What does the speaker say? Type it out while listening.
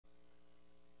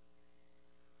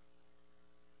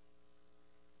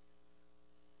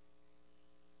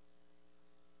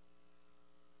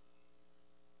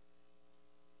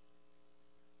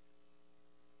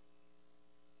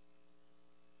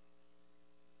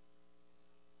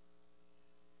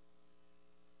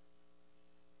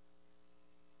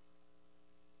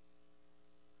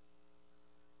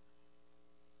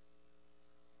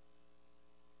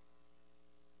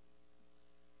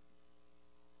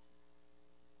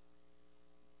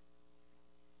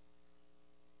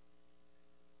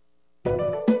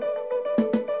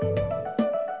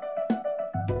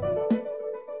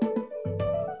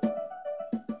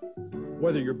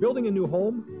Whether you're building a new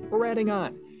home or adding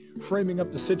on, framing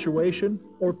up the situation,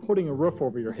 or putting a roof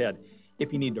over your head.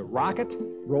 If you need to rock it,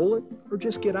 roll it, or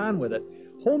just get on with it,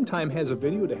 Hometime has a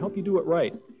video to help you do it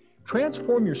right.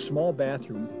 Transform your small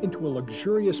bathroom into a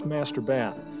luxurious master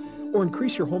bath, or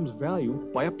increase your home's value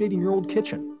by updating your old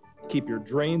kitchen. Keep your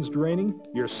drains draining,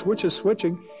 your switches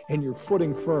switching, and your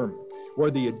footing firm.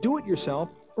 Whether you do it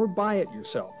yourself or buy it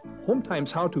yourself,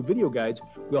 Hometime's how-to video guides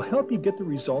will help you get the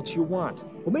results you want.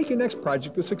 Will make your next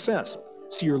project a success.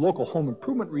 See your local home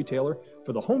improvement retailer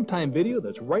for the Hometime video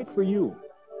that's right for you.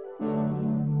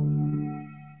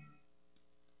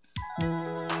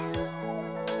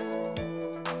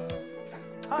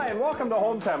 Hi, and welcome to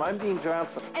Hometime. I'm Dean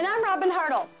Johnson. And I'm Robin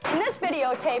Hartle. In this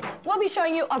videotape, we'll be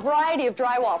showing you a variety of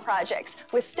drywall projects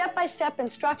with step-by-step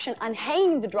instruction on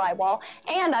hanging the drywall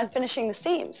and on finishing the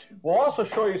seams. We'll also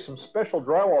show you some special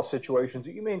drywall situations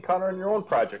that you may encounter in your own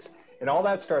projects. And all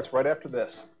that starts right after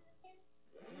this.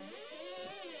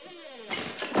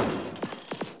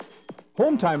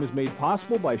 Hometime is made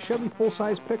possible by Chevy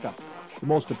full-size pickup, the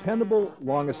most dependable,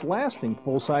 longest-lasting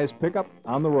full-size pickup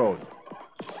on the road.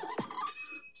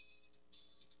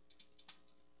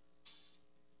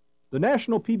 The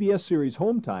national PBS series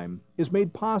Hometime is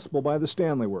made possible by the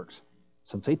Stanley Works.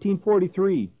 Since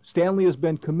 1843, Stanley has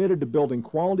been committed to building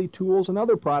quality tools and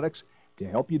other products to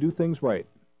help you do things right.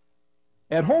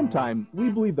 At Hometime, we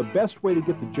believe the best way to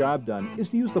get the job done is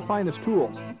to use the finest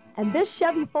tools. And this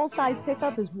Chevy full-size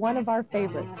pickup is one of our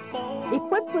favorites.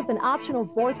 Equipped with an optional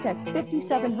Vortec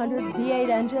 5700 V8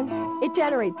 engine, it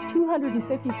generates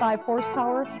 255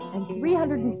 horsepower and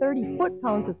 330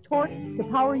 foot-pounds of torque to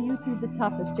power you through the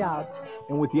toughest jobs.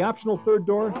 And with the optional third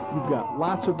door, you've got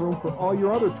lots of room for all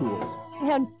your other tools.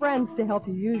 And friends to help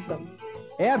you use them.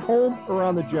 At home or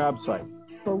on the job site.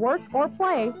 For work or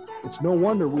play, it's no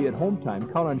wonder we at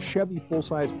Hometime count on Chevy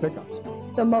full-size pickups.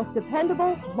 The most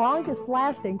dependable,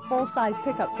 longest-lasting full-size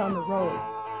pickups on the road.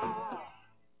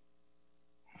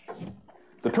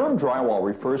 The term drywall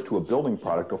refers to a building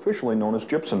product officially known as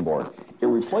gypsum board. It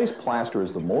replaced plaster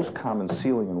as the most common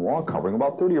ceiling and wall covering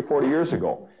about 30 or 40 years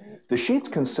ago. The sheets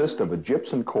consist of a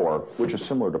gypsum core, which is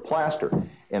similar to plaster,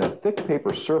 and a thick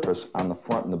paper surface on the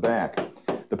front and the back.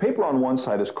 The paper on one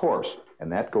side is coarse,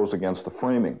 and that goes against the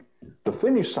framing. The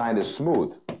finished side is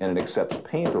smooth, and it accepts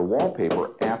paint or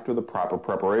wallpaper after the proper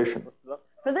preparation.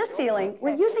 For this ceiling,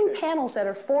 we're using panels that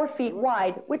are 4 feet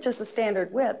wide, which is the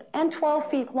standard width, and 12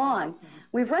 feet long.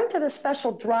 We've rented a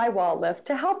special drywall lift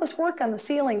to help us work on the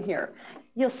ceiling here.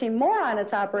 You'll see more on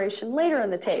its operation later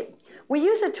in the tape. We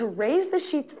use it to raise the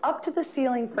sheets up to the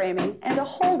ceiling framing and to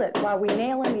hold it while we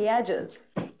nail in the edges.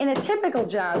 In a typical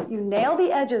job, you nail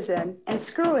the edges in and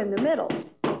screw in the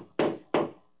middles.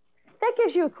 That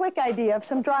gives you a quick idea of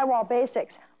some drywall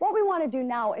basics. What we want to do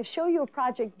now is show you a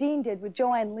project Dean did with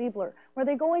Joanne Liebler, where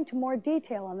they go into more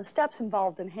detail on the steps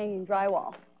involved in hanging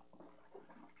drywall.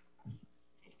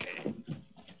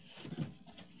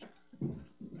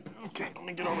 Okay, let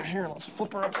me get over here and let's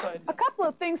flip her upside. A couple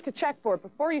of things to check for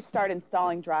before you start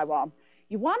installing drywall.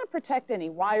 You want to protect any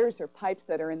wires or pipes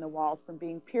that are in the walls from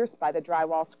being pierced by the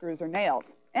drywall screws or nails,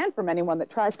 and from anyone that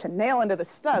tries to nail into the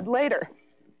stud later.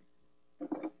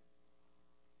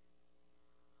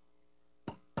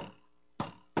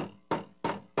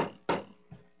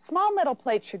 Small metal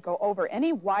plates should go over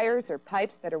any wires or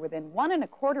pipes that are within 1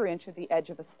 1/4 inch of the edge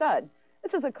of a stud.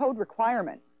 This is a code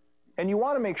requirement. And you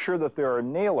want to make sure that there are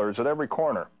nailers at every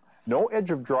corner. No edge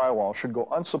of drywall should go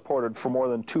unsupported for more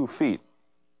than 2 feet.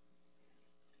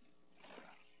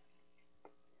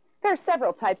 There are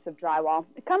several types of drywall.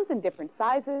 It comes in different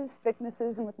sizes,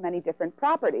 thicknesses, and with many different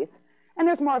properties. And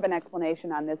there's more of an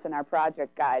explanation on this in our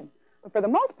project guide. But for the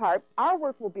most part, our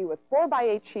work will be with 4 by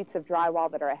 8 sheets of drywall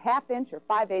that are a 1/2 inch or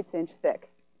 5/8 inch thick.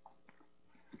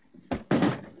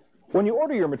 When you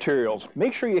order your materials,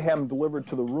 make sure you have them delivered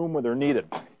to the room where they're needed.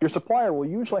 Your supplier will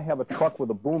usually have a truck with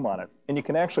a boom on it, and you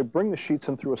can actually bring the sheets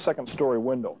in through a second-story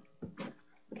window.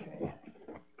 Okay.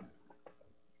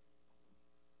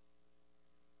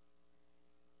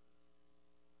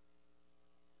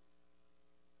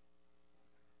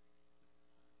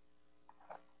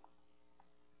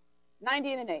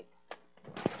 $90 1/8.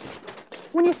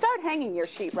 When you start hanging your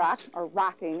sheetrock, or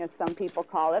rocking as some people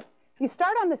call it, you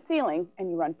start on the ceiling and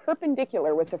you run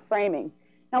perpendicular with the framing.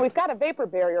 Now we've got a vapor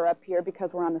barrier up here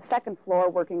because we're on the 2nd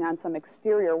floor working on some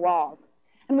exterior walls.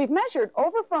 And we've measured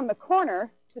over from the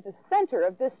corner to the center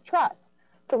of this truss.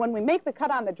 So when we make the cut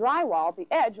on the drywall, the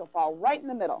edge will fall right in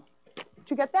the middle.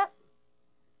 Did you get that?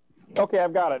 Okay,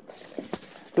 I've got it.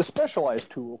 The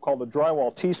specialized tool, called the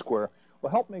Drywall T-square, will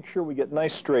help make sure we get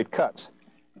nice straight cuts.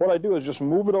 What I do is just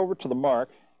move it over to the mark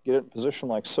get it in position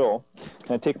like so.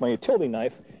 And I take my utility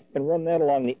knife and run that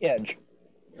along the edge.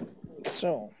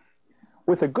 So,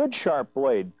 with a good sharp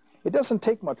blade, it doesn't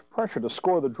take much pressure to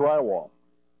score the drywall.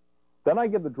 Then I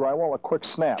give the drywall a quick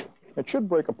snap. It should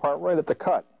break apart right at the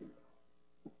cut.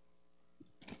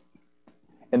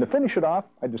 And to finish it off,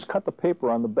 I just cut the paper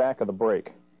on the back of the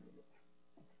break.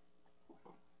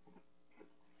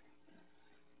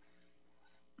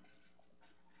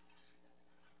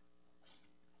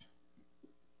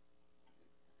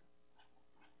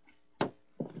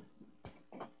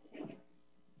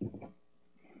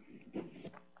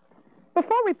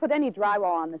 Before we put any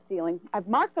drywall on the ceiling, I've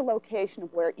marked the location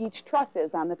of where each truss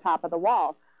is on the top of the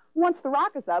wall. Once the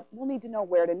rock is up, we'll need to know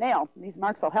where to nail. These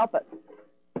marks will help us.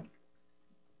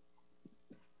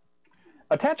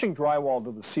 Attaching drywall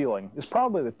to the ceiling is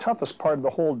probably the toughest part of the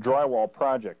whole drywall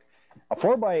project. A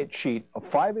 4x8 sheet of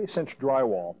 5/8"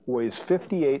 drywall weighs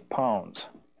 58 pounds.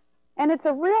 And it's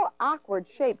a real awkward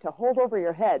shape to hold over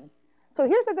your head. So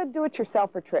here's a good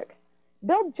do-it-yourselfer trick.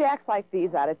 Build jacks like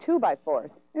these out of 2x4s.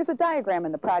 There's a diagram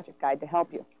in the project guide to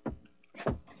help you.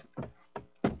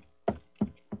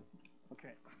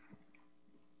 Okay.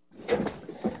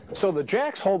 So the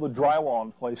jacks hold the drywall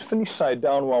in place, finish side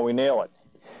down while we nail it.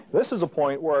 This is a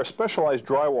point where our specialized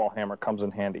drywall hammer comes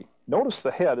in handy. Notice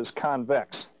the head is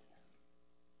convex.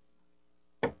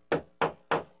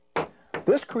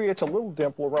 This creates a little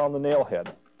dimple around the nail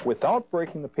head without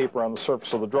breaking the paper on the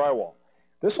surface of the drywall.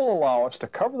 This will allow us to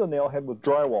cover the nail head with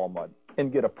drywall mud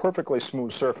and get a perfectly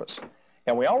smooth surface.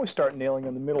 And we always start nailing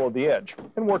in the middle of the edge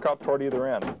and work out toward either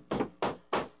end.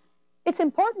 It's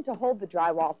important to hold the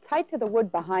drywall tight to the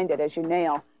wood behind it as you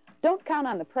nail. Don't count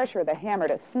on the pressure of the hammer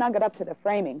to snug it up to the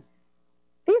framing.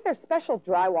 These are special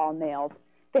drywall nails.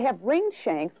 They have ringed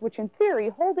shanks, which in theory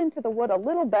hold into the wood a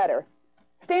little better.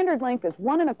 Standard length is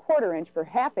 1 1/4 inch for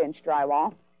 1/2 inch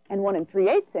drywall and 1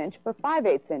 3/8 inch for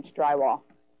 5/8" drywall.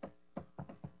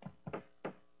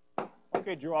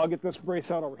 Okay, Joe, I'll get this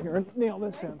brace out over here and nail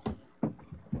this in.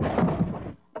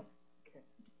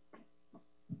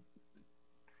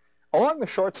 Along the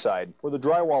short side, where the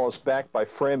drywall is backed by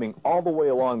framing all the way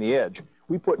along the edge,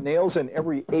 we put nails in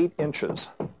every 8 inches.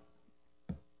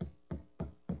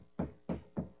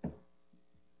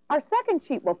 Our second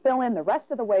sheet will fill in the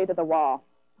rest of the way to the wall.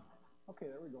 Okay,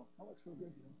 there we go. That looks real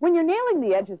good. When you're nailing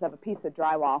the edges of a piece of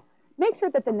drywall, make sure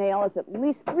that the nail is at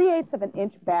least 3/8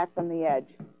 inch back from the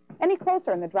edge. Any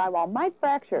closer and the drywall might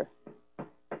fracture.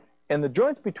 And the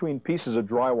joints between pieces of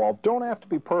drywall don't have to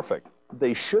be perfect.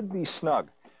 They should be snug.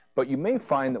 But you may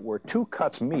find that where 2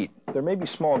 cuts meet, there may be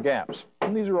small gaps,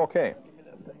 and these are okay.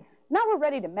 Now we're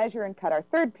ready to measure and cut our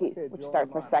third piece, which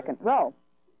starts our second row.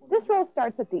 This row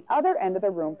starts at the other end of the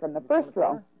room from the first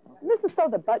row. And this is so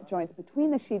the butt joints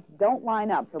between the sheets don't line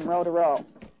up from row to row.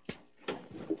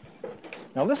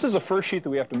 Now this is the first sheet that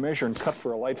we have to measure and cut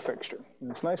for a light fixture. And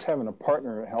it's nice having a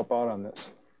partner to help out on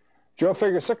this. Joe,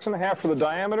 figure 6 1/2 for the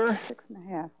diameter. 6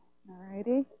 1/2. All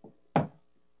righty.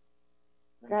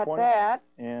 Got 20, that.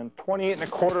 And 28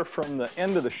 1/4 from the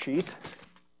end of the sheet.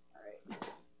 All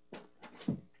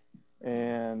right.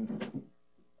 And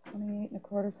 28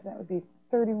 1/4, so that would be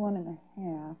 31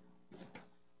 1/2.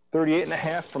 38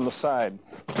 1/2 from the side.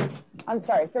 I'm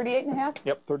sorry, 38 1/2?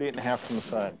 Yep, 38 1/2 from the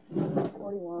side.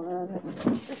 41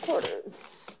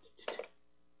 3/4.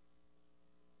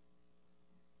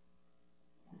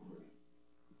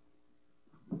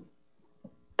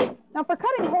 Now for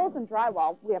cutting holes in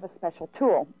drywall, we have a special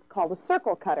tool called a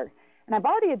circle cutter. And I've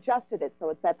already adjusted it so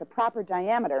it's at the proper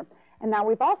diameter. And now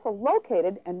we've also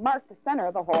located and marked the center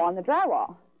of the hole on the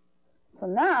drywall. So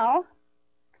now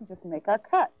we can just make our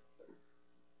cut.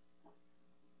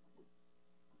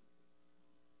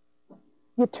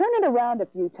 You turn it around a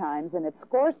few times and it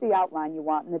scores the outline you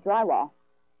want in the drywall.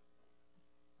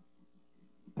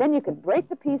 Then you can break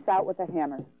the piece out with a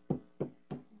hammer.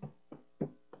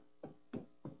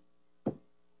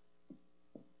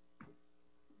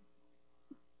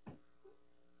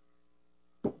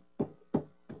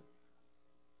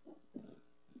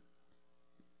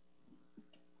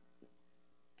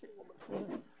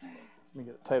 Let me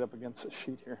get it tight up against the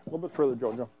sheet here. A little bit further,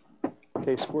 Jojo.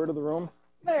 Okay, square to the room.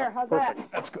 There, how's Perfect.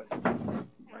 that? That's good.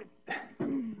 Right.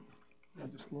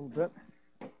 Just a little bit.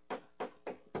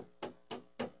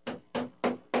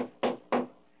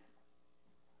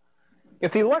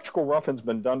 If the electrical roughing's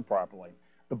been done properly,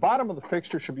 the bottom of the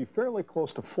fixture should be fairly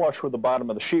close to flush with the bottom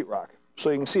of the sheetrock. So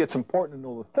you can see it's important to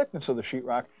know the thickness of the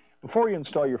sheetrock before you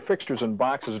install your fixtures and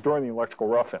boxes during the electrical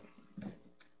roughing.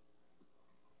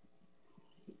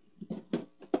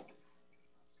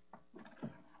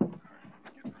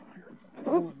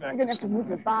 Oops. You're going to have to move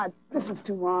your bod. This is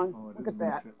too long. Oh, Look at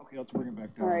that. Okay, let's bring it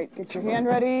back down. All right, get your hand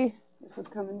ready. This is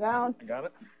coming down. I got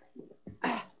it.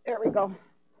 There we go.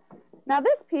 Now,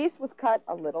 this piece was cut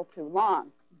a little too long,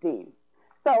 Dean.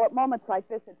 So at moments like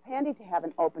this, it's handy to have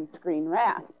an open screen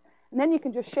rasp. And then you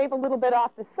can just shave a little bit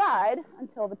off the side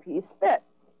until the piece fits.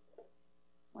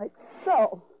 Like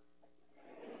so.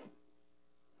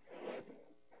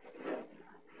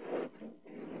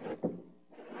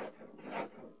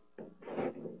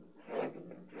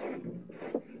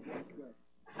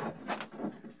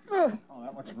 Oh,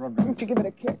 that looks rubbed Why in. don't you give it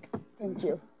a kick? Thank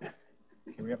you.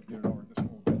 Okay, we have to get it over just a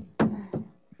little bit.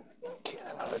 Okay,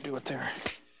 then how do I do it there?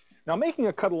 Now, making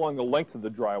a cut along the length of the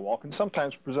drywall can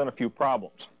sometimes present a few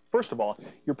problems. First of all,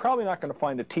 you're probably not going to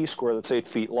find a T-square that's 8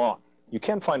 feet long. You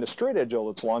can find a straight edge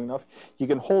that's long enough. You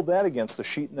can hold that against the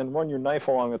sheet and then run your knife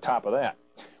along the top of that.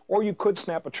 Or you could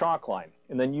snap a chalk line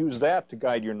and then use that to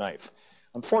guide your knife.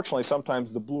 Unfortunately, sometimes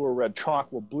the blue or red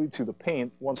chalk will bleed through the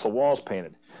paint once the wall's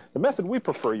painted. The method we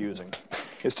prefer using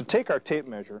is to take our tape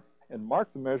measure and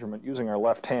mark the measurement using our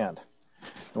left hand.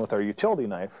 And with our utility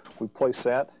knife, we place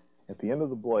that at the end of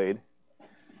the blade,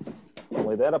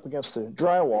 lay that up against the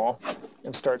drywall,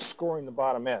 and start scoring the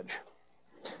bottom edge.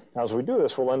 Now, as we do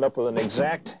this, we'll end up with an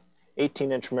exact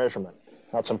 18-inch measurement.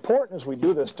 Now, it's important as we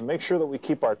do this to make sure that we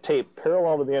keep our tape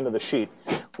parallel to the end of the sheet.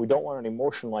 We don't want any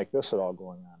motion like this at all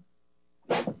going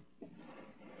on.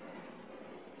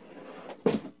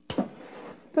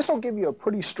 This will give you a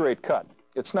pretty straight cut.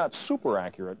 It's not super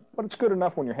accurate, but it's good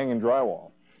enough when you're hanging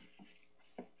drywall.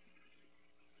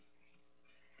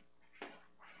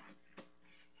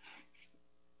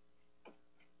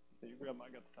 You grab mine,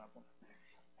 I got the top one.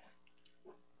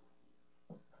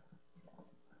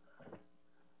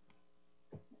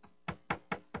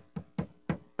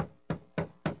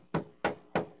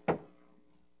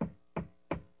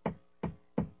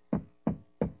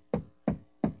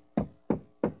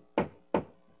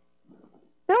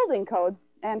 Building codes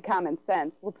and common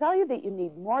sense will tell you that you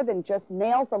need more than just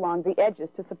nails along the edges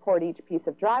to support each piece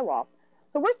of drywall.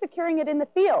 So we're securing it in the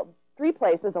field, 3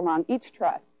 places along each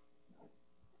truss.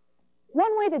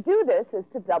 One way to do this is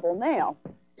to double nail.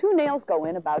 2 nails go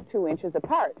in about 2 inches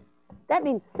apart. That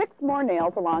means 6 more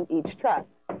nails along each truss.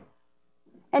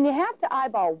 And you have to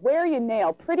eyeball where you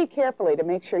nail pretty carefully to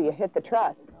make sure you hit the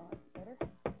truss.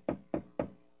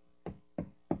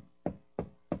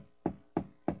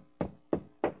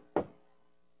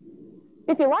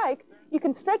 If you like, you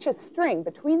can stretch a string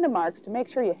between the marks to make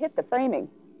sure you hit the framing.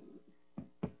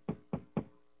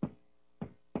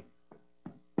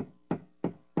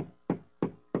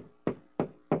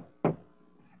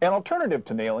 An alternative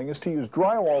to nailing is to use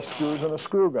drywall screws and a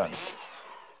screw gun.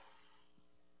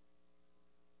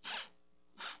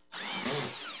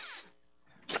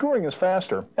 Screwing is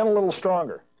faster and a little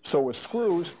stronger, so with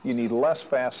screws, you need less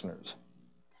fasteners.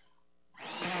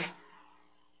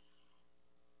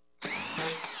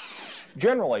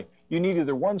 Generally, you need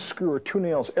either 1 screw or 2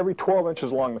 nails every 12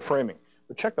 inches along the framing,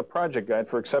 but check the project guide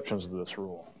for exceptions to this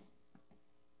rule.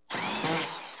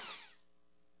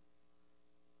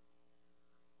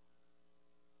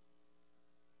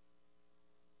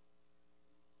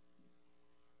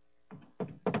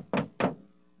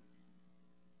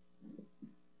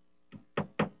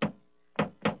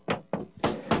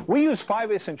 We use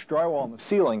 5/8-inch drywall in the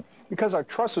ceiling because our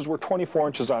trusses were 24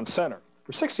 inches on center.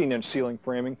 For 16-inch ceiling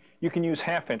framing, you can use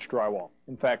 1/2-inch drywall.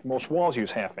 In fact, most walls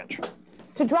use 1/2-inch.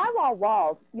 To drywall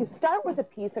walls, you start with a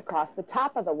piece across the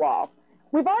top of the wall.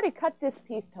 We've already cut this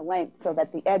piece to length so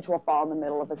that the edge will fall in the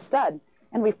middle of a stud.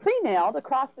 And we've pre-nailed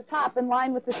across the top in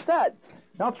line with the studs.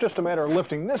 Now it's just a matter of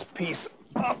lifting this piece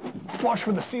up flush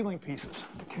with the ceiling pieces.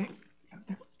 Okay.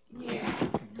 Yeah.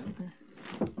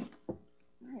 All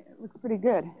right, it looks pretty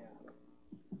good.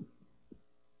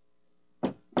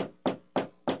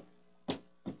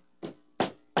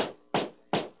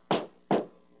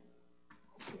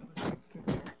 See how this thing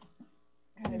fits here.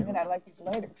 Gotta admit, I like these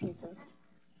lighter pieces.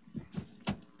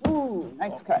 Ooh,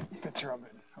 nice cut. Fits here a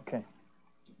bit. Okay.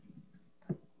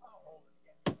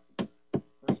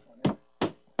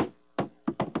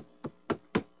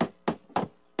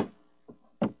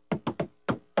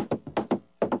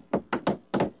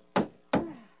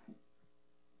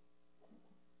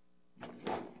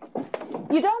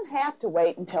 You don't have to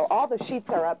wait until all the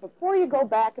sheets are up before you go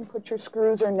back and put your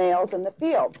screws or nails in the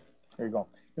field. There you go.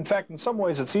 In fact, in some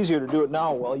ways, it's easier to do it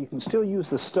now. Well, you can still use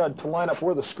the stud to line up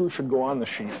where the screw should go on the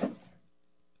sheet.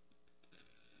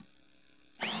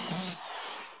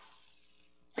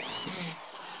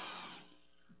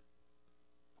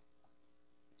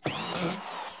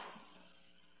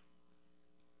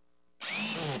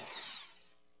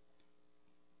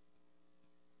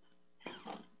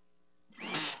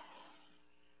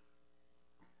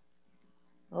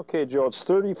 Okay, Joe, it's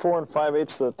 34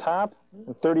 5/8 to the top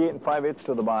and 38 5/8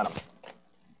 to the bottom.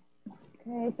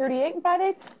 Okay, 38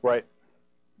 5/8? Right.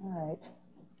 All right.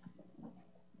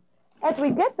 As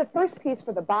we get the first piece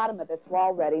for the bottom of this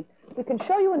wall ready, we can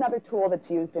show you another tool that's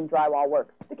used in drywall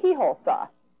work, the keyhole saw.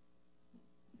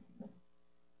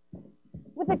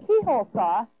 With a keyhole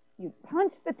saw, you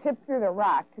punch the tip through the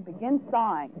rock to begin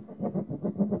sawing.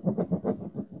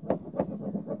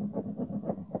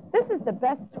 This is the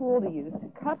best tool to use to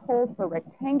cut holes for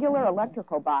rectangular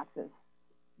electrical boxes.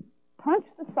 Punch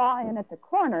the saw in at the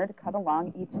corner to cut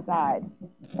along each side.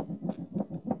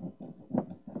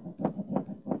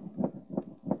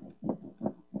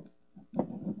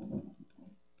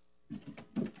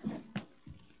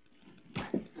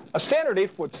 A standard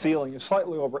 8-foot ceiling is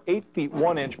slightly over 8 feet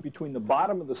 1 inch between the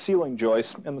bottom of the ceiling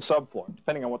joist and the subfloor,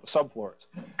 depending on what the subfloor is.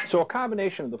 So a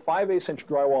combination of the 5/8 inch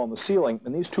drywall on the ceiling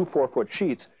and these two 4-foot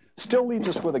sheets still leaves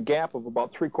us with a gap of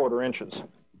about 3/4 inches.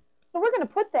 So we're going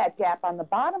to put that gap on the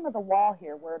bottom of the wall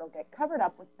here where it'll get covered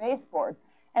up with baseboard,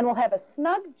 and we'll have a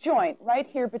snug joint right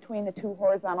here between the two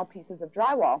horizontal pieces of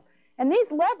drywall. And these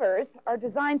levers are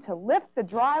designed to lift the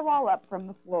drywall up from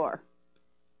the floor.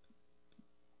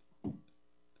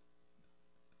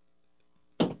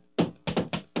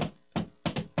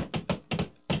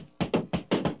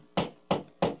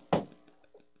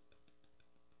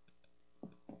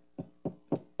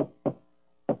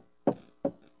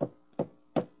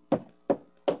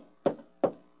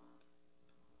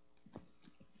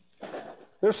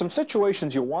 There's some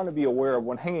situations you want to be aware of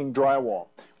when hanging drywall.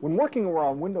 When working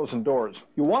around windows and doors,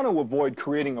 you want to avoid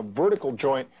creating a vertical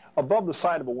joint above the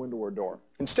side of a window or door.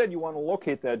 Instead, you want to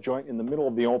locate that joint in the middle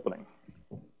of the opening.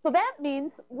 So that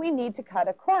means we need to cut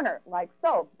a corner, like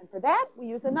so. And for that, we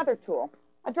use another tool,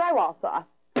 a drywall saw.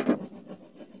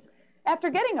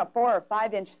 After getting a 4 or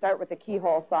 5 inch start with the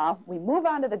keyhole saw, we move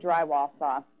on to the drywall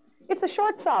saw. It's a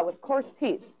short saw with coarse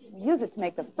teeth. We use it to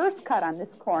make the first cut on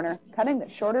this corner, cutting the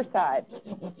shorter side.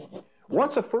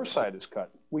 Once the first side is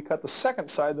cut, we cut the second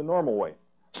side the normal way,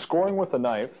 scoring with a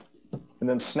knife and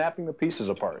then snapping the pieces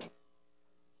apart.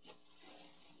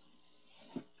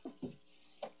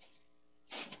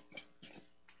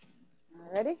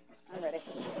 Ready? I'm ready.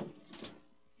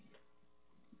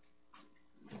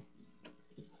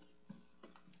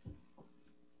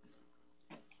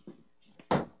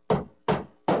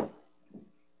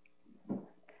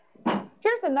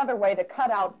 Here's another way to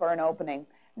cut out for an opening.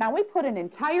 Now we put an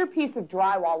entire piece of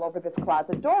drywall over this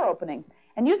closet door opening,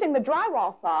 and using the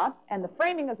drywall saw and the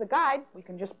framing as a guide, we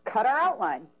can just cut our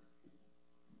outline.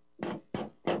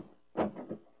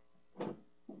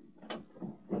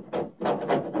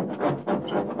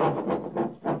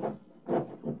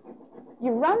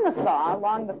 You run the saw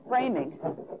along the framing.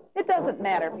 It doesn't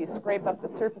matter if you scrape up the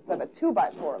surface of a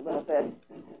 2x4 a little bit.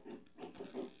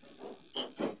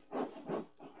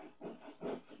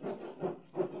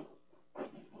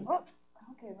 Oh,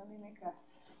 okay, let me make a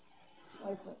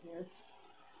slice up here.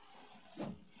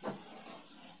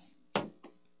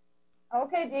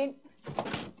 Okay, Dean.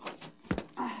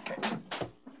 Okay.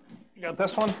 You got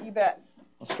this one? You bet.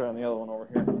 Let's try on the other one over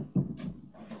here.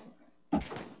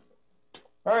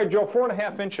 All right, Joe,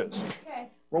 4.5 inches.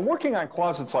 Okay. When working on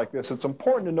closets like this, it's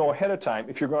important to know ahead of time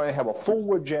if you're going to have a full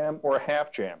wood jamb or a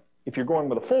half jamb. If you're going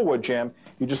with a full wood jamb,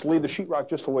 you just leave the sheetrock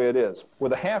just the way it is.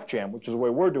 With a half jamb, which is the way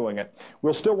we're doing it,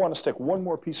 we'll still want to stick one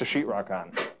more piece of sheetrock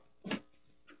on.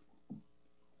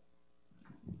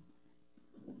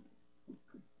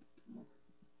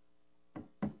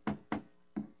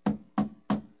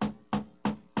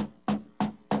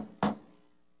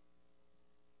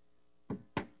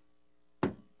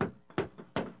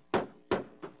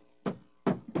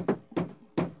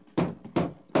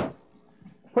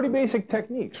 Pretty basic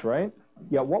techniques, right?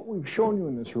 Yet what we've shown you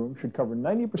in this room should cover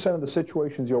 90% of the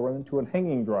situations you'll run into in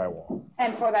hanging drywall.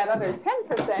 And for that other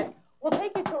 10%, we'll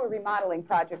take you to a remodeling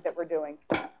project that we're doing.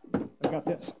 I got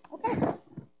this. Okay.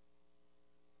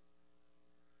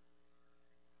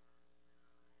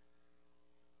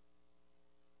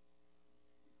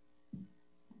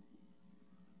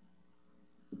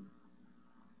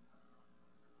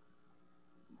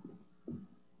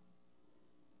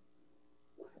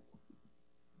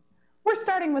 We're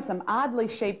starting with some oddly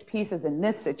shaped pieces in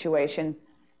this situation.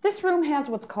 This room has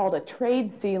what's called a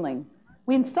trade ceiling.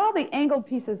 We install the angled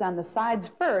pieces on the sides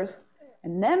first,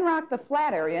 and then rock the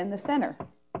flat area in the center.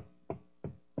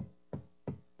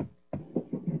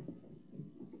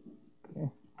 Okay.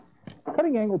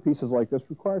 Cutting angled pieces like this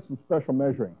requires some special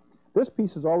measuring. This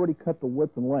piece is already cut to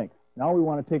width and length. Now we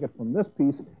want to take it from this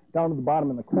piece down to the bottom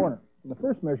in the corner. And the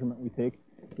first measurement we take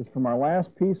is from our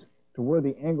last piece to where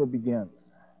the angle begins.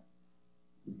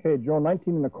 Okay, Joe,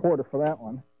 19 1/4 for that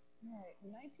one. All right,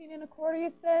 19 1/4,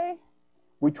 you say?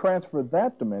 We transfer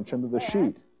that dimension to the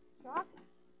sheet. Chalk?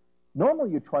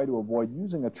 Normally, you try to avoid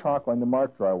using a chalk line to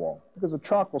mark drywall because a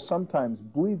chalk will sometimes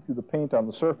bleed through the paint on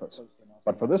the surface.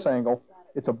 But for this angle,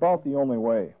 it's about the only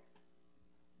way.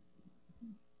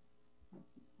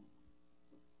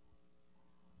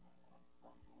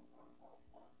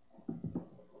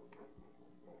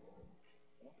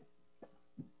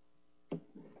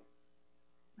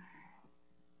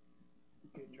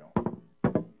 Okay, Joe.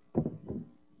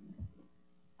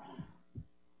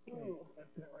 Ooh,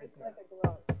 That's it right it's there. like a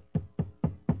glove.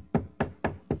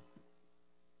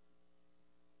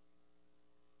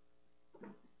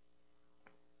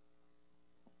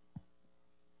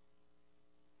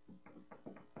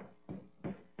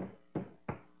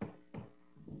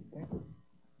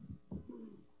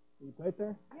 You tight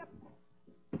there? Yep.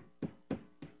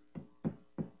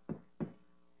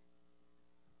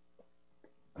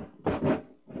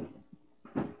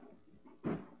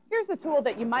 Here's a tool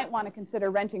that you might want to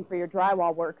consider renting for your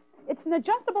drywall work. It's an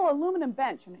adjustable aluminum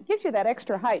bench, and it gives you that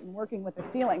extra height in working with the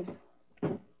ceiling.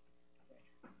 I've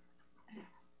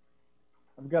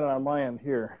got it on my end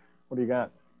here. What do you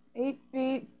got? 8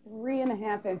 feet,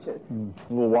 3.5 inches.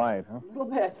 A little wide, huh? A little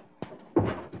bit.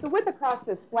 The width across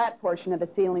this flat portion of the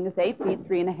ceiling is 8 feet,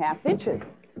 3.5 inches.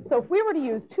 So if we were to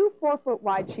use 2 4-foot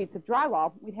wide sheets of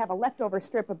drywall, we'd have a leftover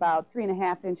strip about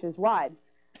 3.5 inches wide.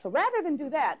 So rather than do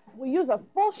that, we'll use a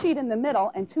full sheet in the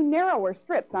middle and 2 narrower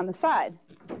strips on the side.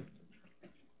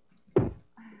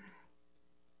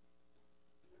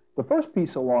 The first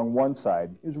piece along one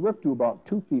side is ripped to about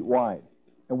 2 feet wide,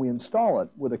 and we install it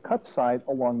with a cut side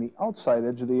along the outside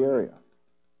edge of the area.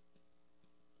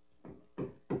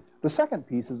 The second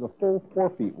piece is a full 4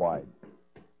 feet wide.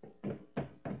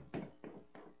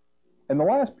 And the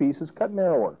last piece is cut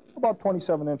narrower, about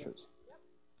 27 inches.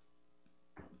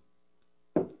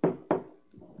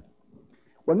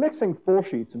 When mixing full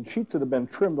sheets and sheets that have been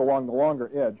trimmed along the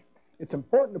longer edge, it's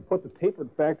important to put the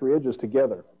tapered factory edges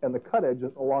together and the cut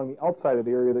edges along the outside of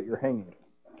the area that you're hanging.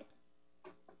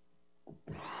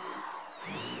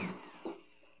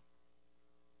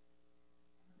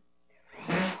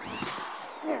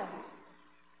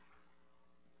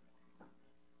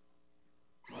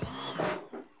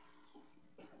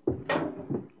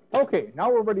 Okay,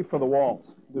 now we're ready for the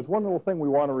walls. There's one little thing we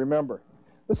want to remember.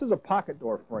 This is a pocket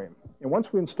door frame, and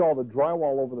once we install the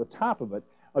drywall over the top of it,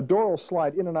 a door will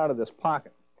slide in and out of this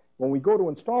pocket. When we go to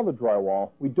install the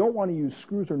drywall, we don't want to use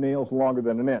screws or nails longer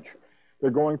than 1 inch. They're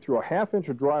going through a 1/2 inch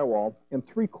of drywall and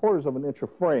 3/4 of an inch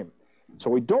of frame. So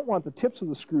we don't want the tips of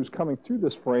the screws coming through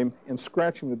this frame and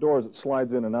scratching the door as it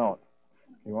slides in and out.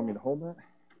 You want me to hold that?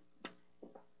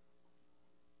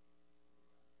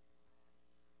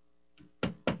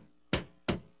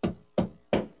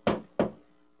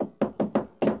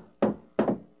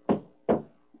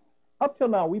 Up till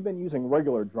now, we've been using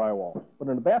regular drywall, but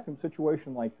in a bathroom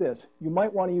situation like this, you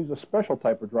might want to use a special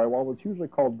type of drywall that's usually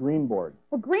called green board.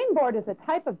 Well, green board is a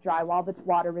type of drywall that's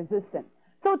water resistant.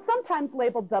 So it's sometimes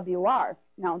labeled WR.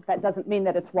 Now, that doesn't mean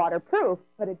that it's waterproof,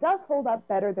 but it does hold up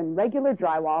better than regular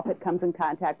drywall if it comes in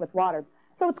contact with water.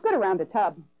 So it's good around a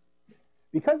tub.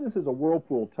 Because this is a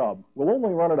whirlpool tub, we'll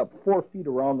only run it up 4 feet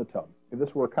around the tub. If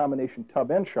this were a combination tub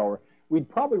and shower, we'd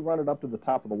probably run it up to the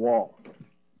top of the wall.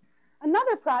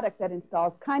 Another product that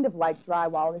installs kind of like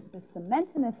drywall is the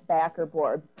cementinous backer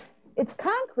board. It's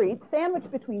concrete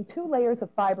sandwiched between 2 layers of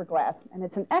fiberglass, and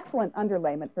it's an excellent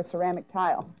underlayment for ceramic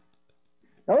tile.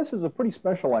 Now, this is a pretty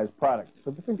specialized product, so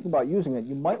if you're thinking about using it,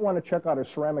 you might want to check out our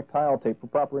ceramic tile tape for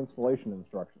proper installation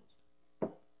instructions.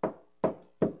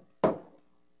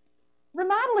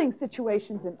 Remodeling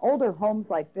situations in older homes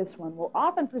like this one will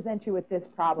often present you with this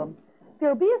problem.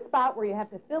 There'll be a spot where you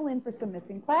have to fill in for some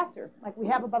missing plaster, like we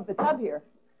have above the tub here.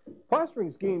 Plastering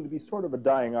is getting to be sort of a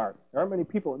dying art. There aren't many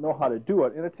people that know how to do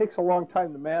it, and it takes a long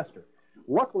time to master.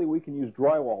 Luckily, we can use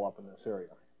drywall up in this area.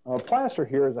 Now, the plaster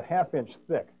here is a 1/2 inch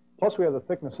thick, plus we have the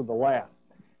thickness of the lath.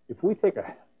 If we take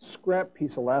a scrap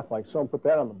piece of lath like so and put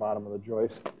that on the bottom of the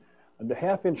joist, a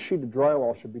 1/2 inch sheet of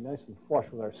drywall should be nice and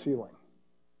flush with our ceiling.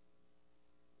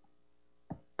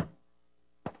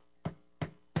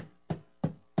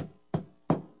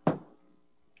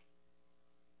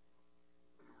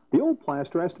 The old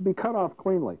plaster has to be cut off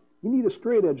cleanly. You need a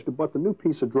straight edge to butt the new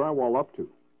piece of drywall up to.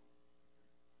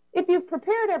 If you've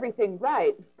prepared everything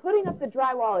right, putting up the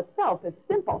drywall itself is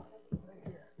simple.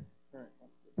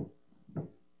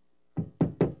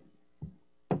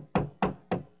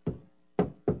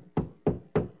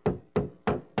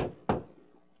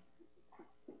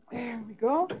 There we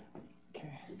go.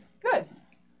 Okay. Good.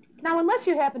 Now Now, unless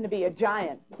you happen to be a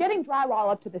giant, getting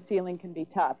drywall up to the ceiling can be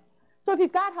tough. So if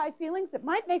you've got high ceilings, it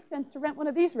might make sense to rent one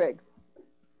of these rigs.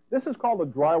 This is called a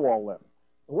drywall lift.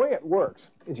 The way it works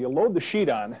is you load the sheet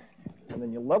on, and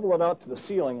then you level it out to the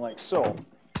ceiling like so.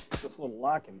 This little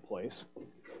lock in place.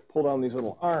 Pull down these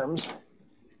little arms,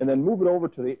 and then move it over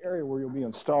to the area where you'll be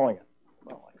installing it.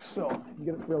 Well, like so. You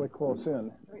get it really close in.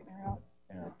 Straighten her out.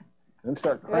 Yeah. And then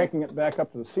start cranking it back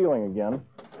up to the ceiling again,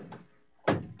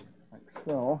 like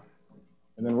so.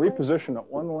 And then reposition it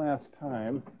one last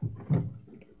time.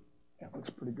 That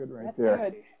looks pretty good right there.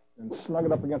 Good. And snug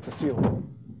it up against the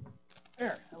ceiling.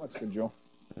 There, that looks good, Joe.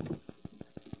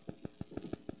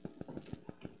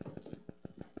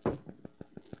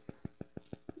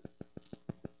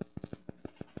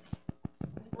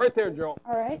 Right there, Joe.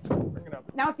 All right. Bring it up.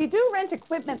 Now, if you do rent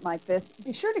equipment like this,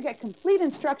 be sure to get complete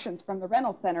instructions from the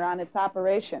rental center on its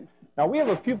operation. Now, we have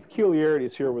a few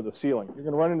peculiarities here with the ceiling. You're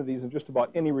going to run into these in just about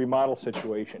any remodel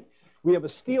situation. We have a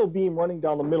steel beam running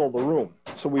down the middle of the room,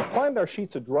 so we primed our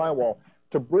sheets of drywall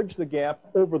to bridge the gap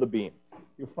over the beam.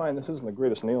 You'll find this isn't the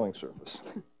greatest nailing surface.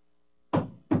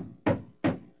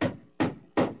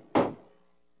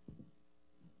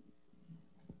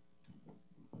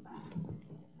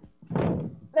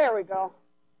 There we go.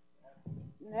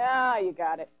 Now you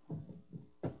got it.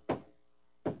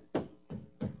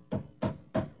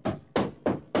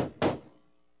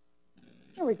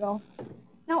 There we go.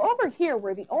 Now over here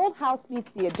where the old house meets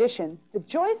the addition, the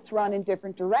joists run in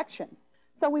different directions.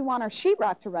 So we want our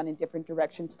sheetrock to run in different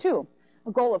directions too.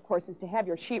 The goal, of course, is to have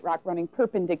your sheetrock running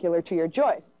perpendicular to your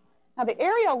joist. Now the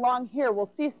area along here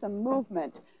will see some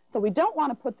movement, so we don't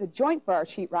want to put the joint for our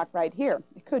sheetrock right here.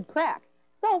 It could crack.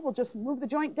 So we'll just move the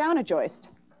joint down a joist.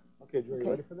 Okay, Joe, you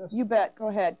ready for this? You bet. Go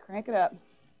ahead. Crank it up.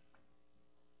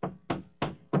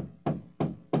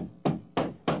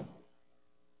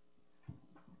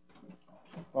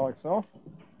 Well, like so?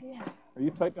 Yeah. Are you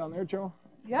tight down there, Joe?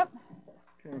 Yep.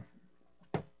 Okay.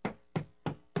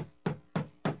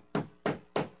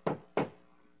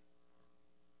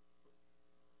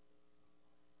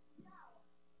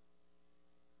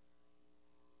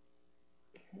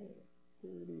 Okay,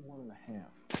 31.5.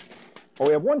 Well,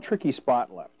 we have one tricky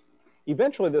spot left.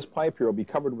 Eventually, this pipe here will be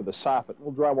covered with a soffit.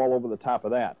 We'll drywall over the top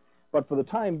of that. But for the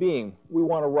time being, we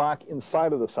want to rock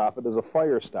inside of the soffit as a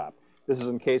fire stop. This is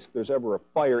in case if there's ever a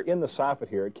fire in the soffit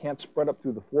here, it can't spread up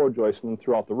through the floor joist and then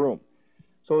throughout the room.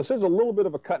 So this is a little bit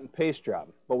of a cut and paste job,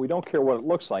 but we don't care what it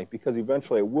looks like because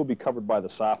eventually it will be covered by the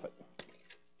soffit.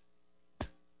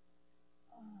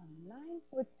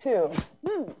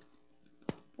 9'2".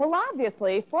 Well,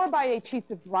 obviously, 4x8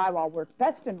 sheets of drywall work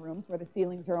best in rooms where the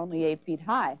ceilings are only 8 feet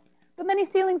high. But many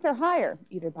ceilings are higher,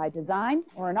 either by design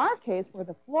or in our case, where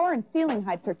the floor and ceiling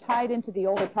heights are tied into the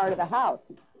older part of the house.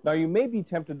 Now, you may be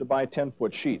tempted to buy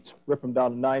 10-foot sheets, rip them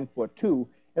down to 9'2",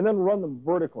 and then run them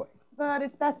vertically. But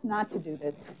it's best not to do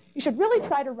this. You should really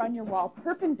try to run your wall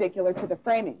perpendicular to the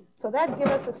framing. So that'd give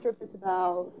us a strip that's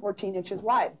about 14 inches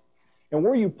wide. And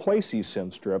where you place these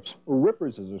thin strips, or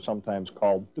rippers as they're sometimes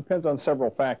called, depends on several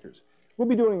factors. We'll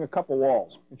be doing a couple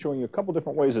walls and showing you a couple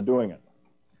different ways of doing it.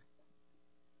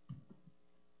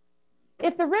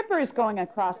 If the ripper is going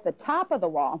across the top of the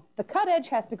wall, the cut edge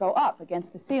has to go up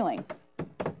against the ceiling.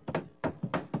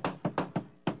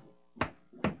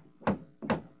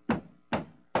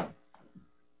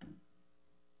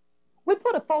 We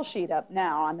put a full sheet up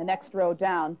now on the next row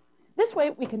down. This way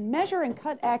we can measure and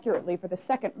cut accurately for the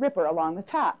second ripper along the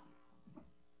top.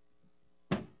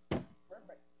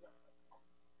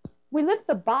 We lift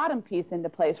the bottom piece into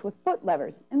place with foot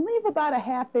levers and leave about a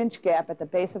 ½ inch gap at the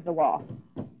base of the wall.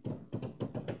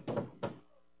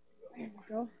 There we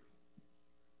go.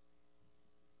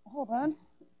 Hold on.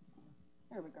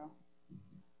 There we go.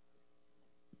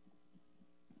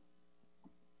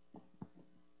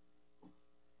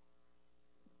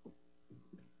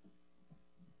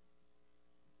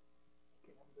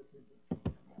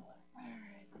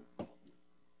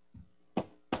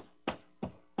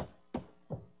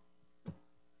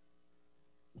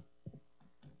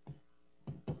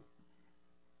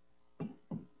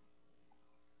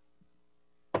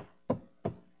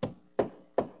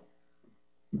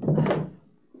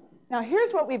 Now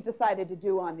here's what we've decided to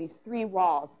do on these 3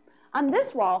 walls. On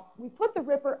this wall, we put the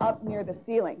ripper up near the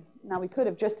ceiling. Now we could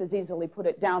have just as easily put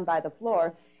it down by the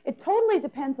floor. It totally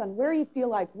depends on where you feel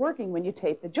like working when you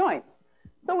tape the joints.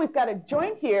 So we've got a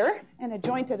joint here and a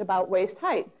joint at about waist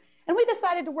height. And we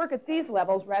decided to work at these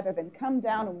levels rather than come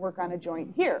down and work on a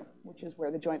joint here, which is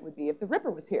where the joint would be if the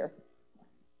ripper was here.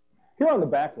 Here on the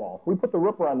back wall, we put the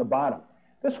ripper on the bottom.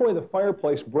 This way the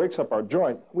fireplace breaks up our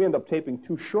joint. We end up taping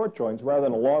 2 short joints rather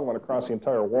than a long one across the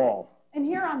entire wall. And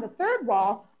here on the third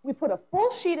wall, we put a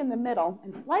full sheet in the middle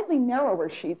and slightly narrower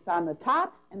sheets on the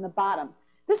top and the bottom.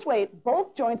 This way,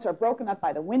 both joints are broken up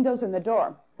by the windows and the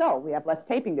door, so we have less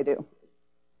taping to do.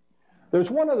 There's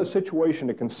one other situation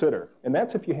to consider, and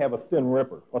that's if you have a thin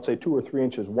ripper, let's say 2 or 3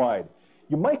 inches wide.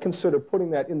 You might consider putting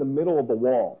that in the middle of the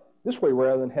wall. This way,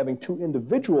 rather than having 2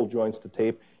 individual joints to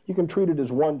tape, you can treat it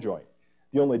as one joint.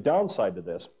 The only downside to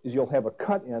this is you'll have a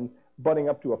cut end butting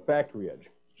up to a factory edge.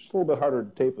 It's just a little bit harder to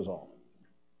tape is all.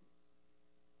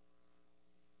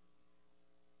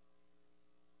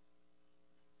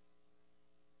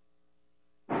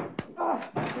 Oh,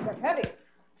 they're heavy.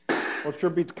 Well, it sure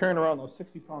beats carrying around those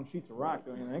 60-pound sheets of rock,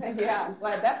 don't you think? Yeah, I'm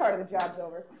glad that part of the job's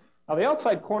over. Now, the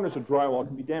outside corners of drywall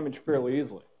can be damaged fairly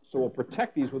easily, so we'll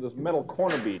protect these with this metal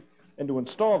corner bead. And to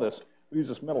install this, we use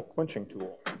this metal clinching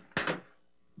tool.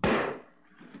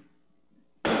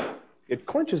 It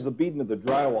clinches the bead into the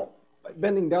drywall by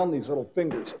bending down these little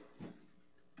fingers.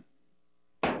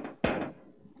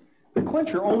 The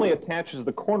clincher only attaches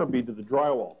the corner bead to the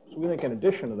drywall, so we think in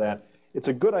addition to that, it's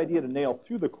a good idea to nail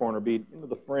through the corner bead into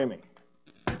the framing.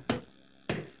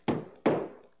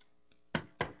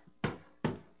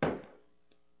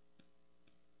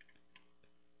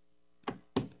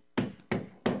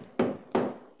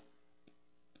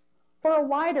 For a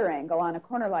wider angle on a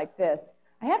corner like this,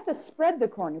 I have to spread the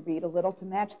corner bead a little to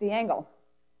match the angle.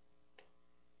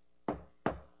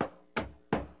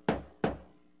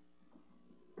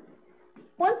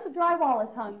 Once the drywall is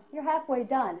hung, you're halfway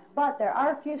done, but there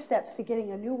are a few steps to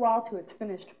getting a new wall to its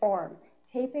finished form: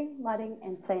 taping, mudding,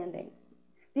 and sanding.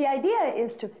 The idea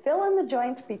is to fill in the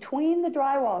joints between the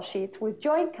drywall sheets with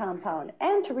joint compound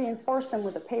and to reinforce them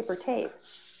with a paper tape.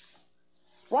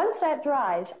 Once that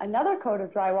dries, another coat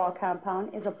of drywall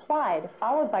compound is applied,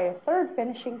 followed by a third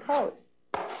finishing coat.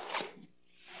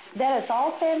 Then it's all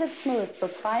sanded smooth for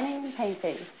priming and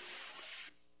painting.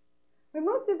 We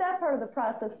moved through that part of the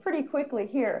process pretty quickly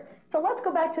here, so let's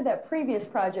go back to that previous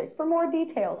project for more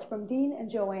details from Dean and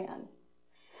Joanne.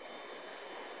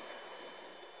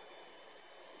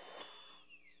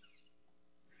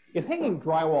 If hanging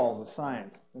drywall is a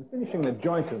science, then finishing the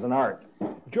joints is an art.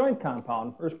 Joint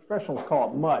compound, or as professionals call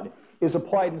it mud, is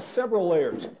applied in several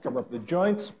layers to cover up the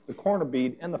joints, the corner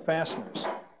bead, and the fasteners.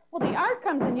 Well, the art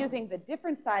comes in using the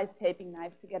different size taping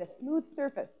knives to get a smooth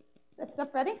surface. Is that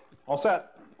stuff ready? All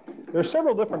set. There are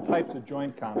several different types of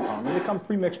joint compound, and they come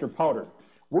pre-mixed or powdered.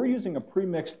 We're using a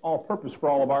pre-mixed all-purpose for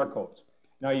all of our coats.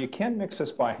 Now, you can mix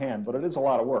this by hand, but it is a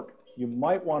lot of work. You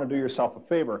might want to do yourself a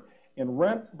favor and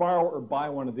rent, borrow, or buy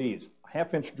one of these, a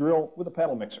half-inch drill with a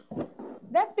paddle mixer.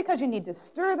 That's because you need to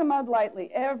stir the mud lightly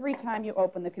every time you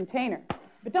open the container.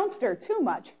 But don't stir too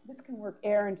much. This can work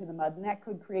air into the mud, and that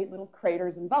could create little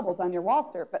craters and bubbles on your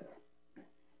wall surface.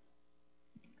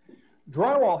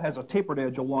 Drywall has a tapered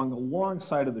edge along the long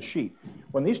side of the sheet.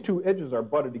 When these two edges are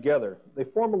butted together, they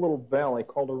form a little valley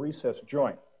called a recessed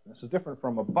joint. This is different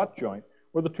from a butt joint,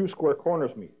 where the two square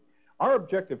corners meet. Our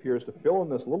objective here is to fill in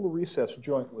this little recessed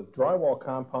joint with drywall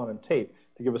compound and tape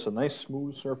to give us a nice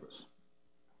smooth surface.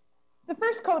 The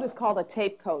first coat is called a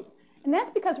tape coat, and that's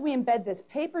because we embed this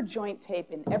paper joint tape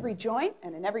in every joint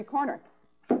and in every corner.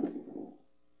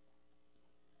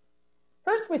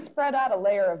 First, we spread out a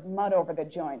layer of mud over the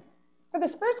joints. For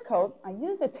this first coat, I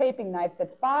used a taping knife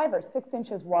that's 5 or 6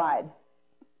 inches wide.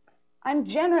 I'm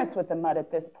generous with the mud at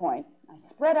this point. I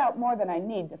spread out more than I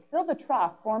need to fill the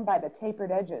trough formed by the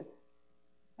tapered edges.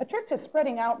 A trick to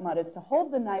spreading out mud is to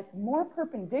hold the knife more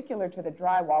perpendicular to the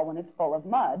drywall when it's full of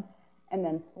mud, and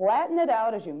then flatten it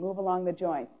out as you move along the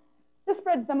joint. This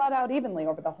spreads the mud out evenly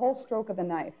over the whole stroke of the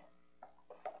knife.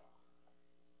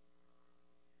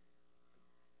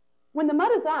 When the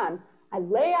mud is on, I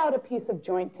lay out a piece of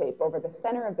joint tape over the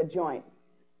center of the joint.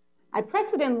 I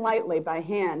press it in lightly by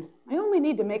hand. I only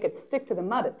need to make it stick to the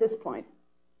mud at this point.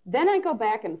 Then I go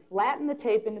back and flatten the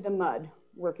tape into the mud,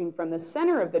 working from the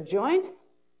center of the joint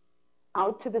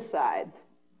out to the sides.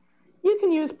 You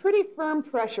can use pretty firm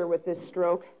pressure with this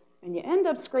stroke, and you end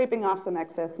up scraping off some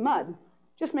excess mud.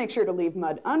 Just make sure to leave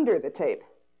mud under the tape.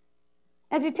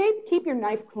 As you tape, keep your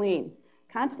knife clean.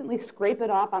 Constantly scrape it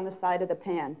off on the side of the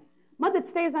pan. Mud that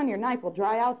stays on your knife will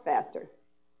dry out faster.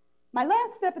 My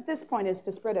last step at this point is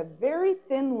to spread a very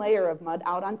thin layer of mud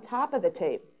out on top of the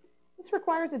tape. This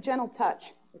requires a gentle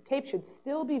touch. The tape should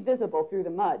still be visible through the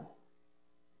mud.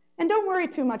 And don't worry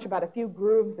too much about a few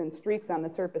grooves and streaks on the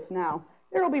surface now.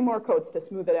 There will be more coats to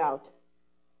smooth it out.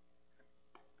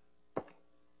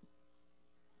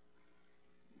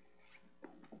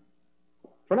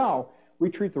 For now, we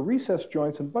treat the recessed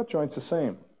joints and butt joints the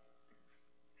same.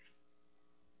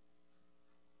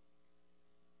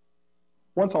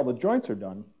 Once all the joints are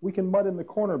done, we can mud in the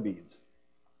corner beads.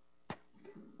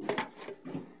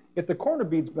 If the corner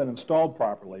bead's been installed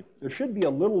properly, there should be a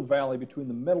little valley between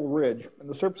the metal ridge and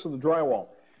the surface of the drywall.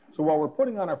 So while we're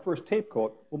putting on our first tape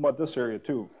coat, we'll mud this area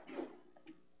too.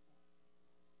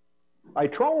 I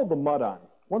trowel the mud on,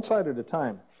 one side at a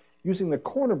time, using the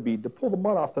corner bead to pull the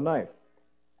mud off the knife.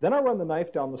 Then I run the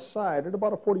knife down the side at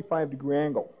about a 45-degree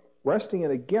angle, resting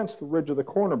it against the ridge of the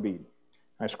corner bead.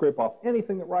 I scrape off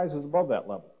anything that rises above that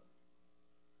level.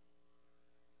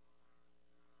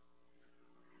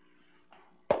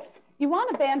 You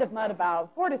want a band of mud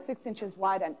about 4 to 6 inches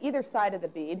wide on either side of the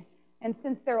bead, and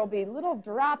since there will be little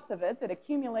drops of it that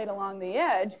accumulate along the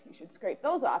edge, you should scrape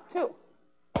those off too.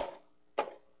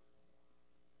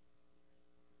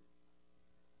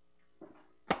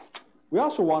 We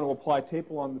also want to apply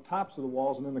tape along the tops of the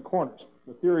walls and in the corners.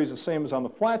 The theory is the same as on the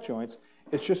flat joints,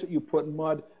 it's just that you put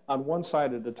mud on one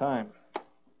side at a time.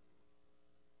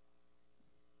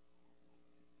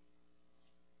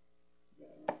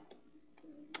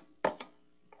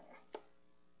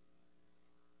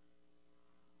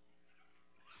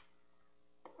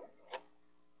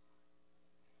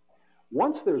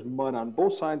 Once there's mud on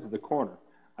both sides of the corner,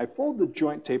 I fold the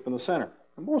joint tape in the center.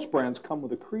 And most brands come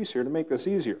with a crease here to make this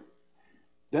easier.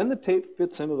 Then the tape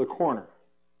fits into the corner.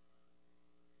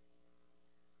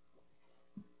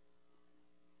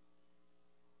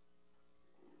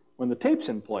 When the tape's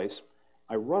in place,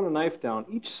 I run a knife down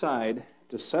each side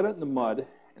to set it in the mud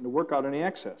and to work out any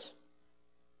excess.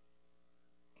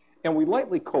 And we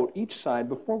lightly coat each side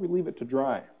before we leave it to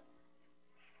dry.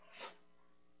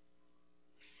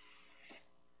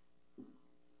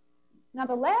 Now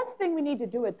the last thing we need to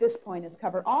do at this point is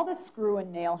cover all the screw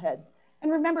and nail heads.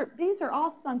 And remember, these are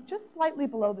all sunk just slightly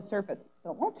below the surface,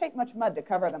 so it won't take much mud to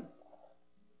cover them.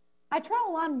 I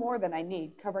trowel on more than I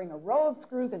need, covering a row of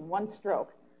screws in one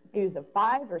stroke. I use a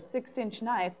 5 or 6 inch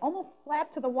knife almost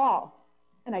flat to the wall.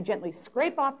 Then I gently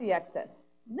scrape off the excess.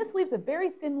 And this leaves a very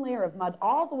thin layer of mud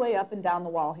all the way up and down the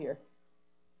wall here.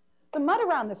 The mud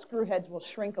around the screw heads will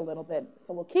shrink a little bit,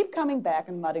 so we'll keep coming back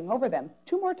and mudding over them,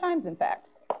 2 more times in fact.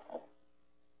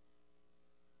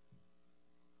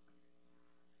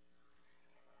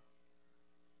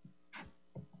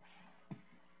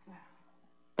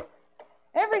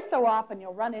 Every so often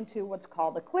you'll run into what's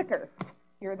called a clicker.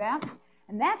 Hear that?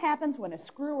 And that happens when a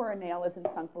screw or a nail isn't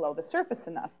sunk below the surface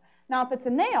enough. Now if it's a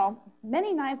nail,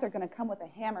 many knives are going to come with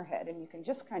a hammerhead and you can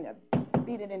just kind of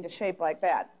beat it into shape like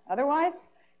that. Otherwise,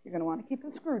 you're going to want to keep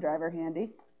a screwdriver handy.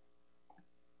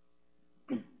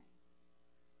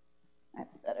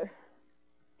 That's better.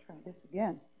 Try this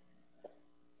again.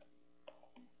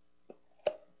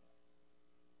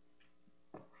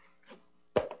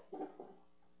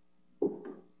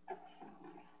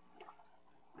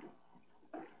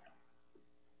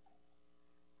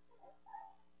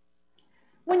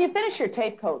 When you finish your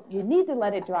tape coat, you need to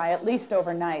let it dry at least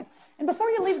overnight. And before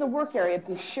you leave the work area,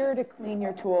 be sure to clean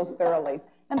your tools thoroughly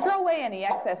and throw away any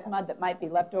excess mud that might be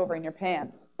left over in your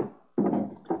pans.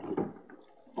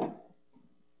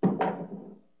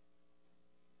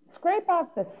 Scrape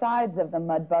off the sides of the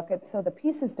mud bucket so the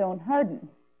pieces don't harden.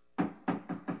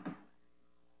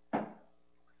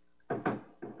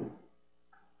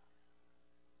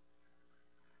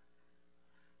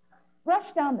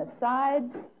 Brush down the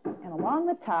sides and along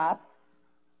the top,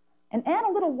 and add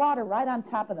a little water right on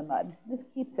top of the mud. This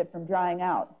keeps it from drying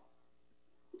out.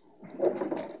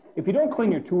 If you don't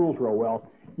clean your tools real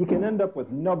well, you can end up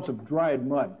with nubs of dried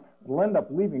mud. It'll end up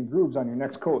leaving grooves on your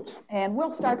next coats. And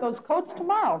we'll start those coats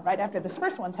tomorrow, right after this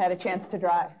first one's had a chance to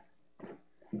dry.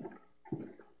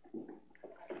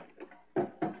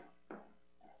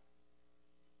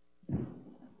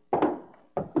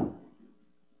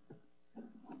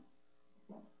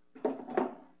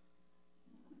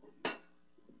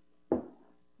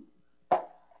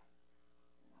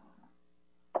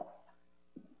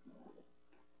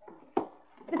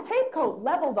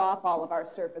 Leveled off all of our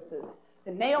surfaces,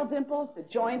 the nail dimples, the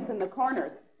joints, and the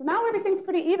corners. So now everything's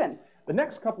pretty even. The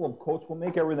next couple of coats will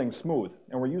make everything smooth,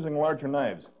 and we're using larger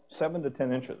knives, 7 to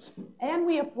 10 inches. And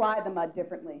we apply the mud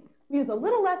differently. We use a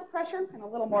little less pressure and a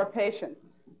little more patience.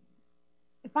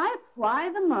 If I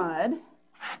apply the mud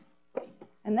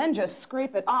and then just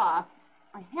scrape it off,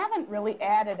 I haven't really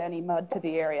added any mud to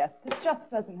the area. This just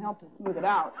doesn't help to smooth it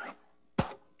out.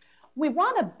 We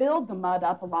want to build the mud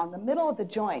up along the middle of the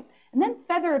joint and then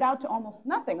feather it out to almost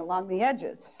nothing along the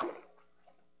edges.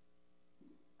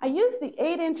 I use the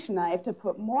 8-inch knife to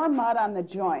put more mud on the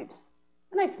joint,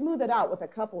 and I smooth it out with a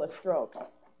couple of strokes,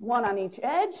 one on each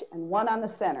edge and one on the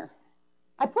center.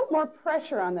 I put more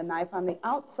pressure on the knife on the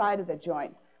outside of the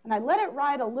joint, and I let it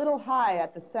ride a little high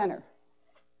at the center.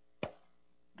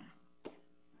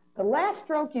 The last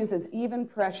stroke uses even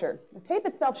pressure. The tape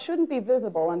itself shouldn't be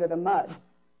visible under the mud.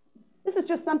 This is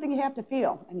just something you have to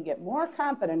feel, and you get more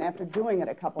confident after doing it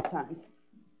a couple times.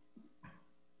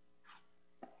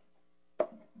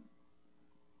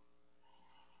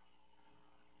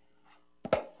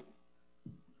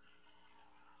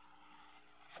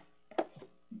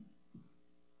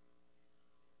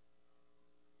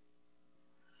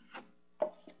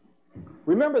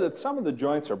 Remember that some of the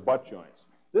joints are butt joints.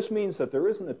 This means that there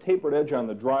isn't a tapered edge on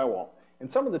the drywall, and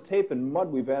some of the tape and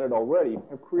mud we've added already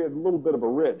have created a little bit of a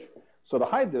ridge. So to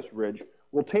hide this ridge,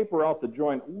 we'll taper out the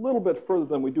joint a little bit further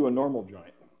than we do a normal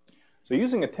joint. So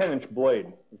using a 10-inch blade,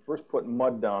 we first put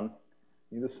mud down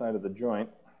either side of the joint,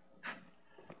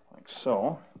 like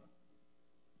so.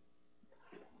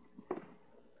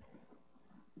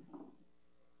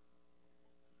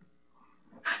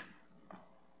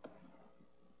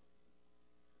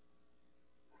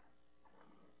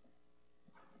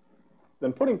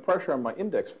 Then putting pressure on my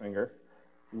index finger,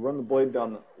 we run the blade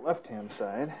down the left-hand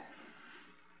side,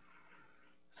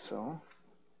 so.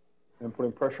 Then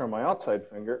putting pressure on my outside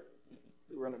finger,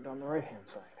 we run it down the right-hand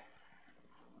side.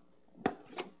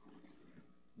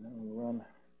 And then we run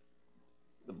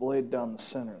the blade down the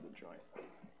center of the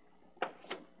joint.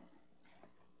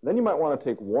 Then you might want to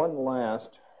take one last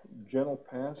gentle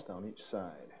pass down each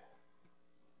side,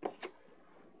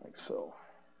 like so.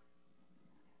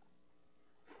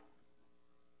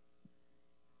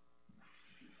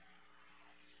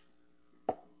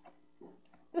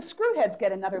 The screw heads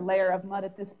get another layer of mud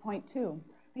at this point, too.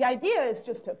 The idea is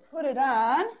just to put it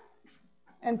on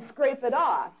and scrape it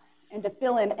off, and to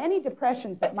fill in any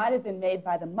depressions that might have been made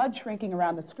by the mud shrinking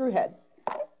around the screw head.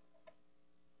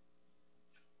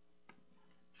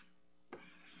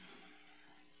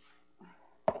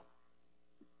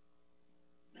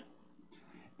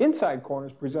 Inside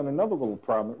corners present another little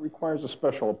problem that requires a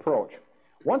special approach.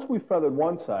 Once we've feathered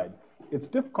one side, it's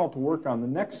difficult to work on the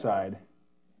next side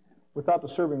without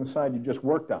disturbing the side you just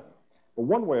worked on. But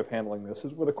one way of handling this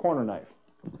is with a corner knife.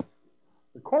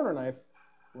 The corner knife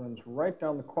runs right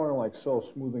down the corner like so,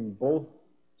 smoothing both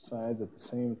sides at the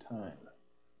same time.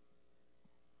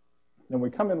 Then we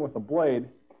come in with a blade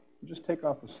and just take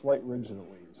off the slight ridge that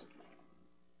it leaves.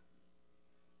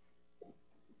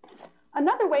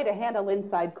 Another way to handle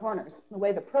inside corners, the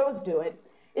way the pros do it,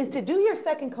 is to do your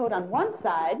second coat on one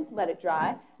side, let it dry,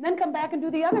 and then come back and do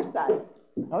the other side.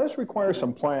 Now this requires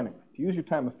some planning. To use your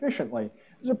time efficiently,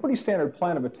 there's a pretty standard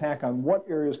plan of attack on what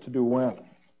areas to do when.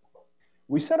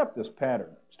 We set up this pattern,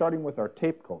 starting with our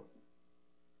tape coat,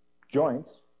 joints,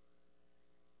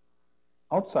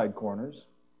 outside corners,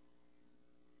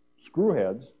 screw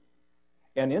heads,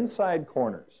 and inside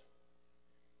corners.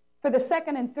 For the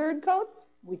second and third coats,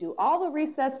 we do all the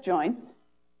recessed joints,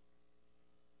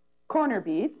 corner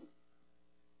beads,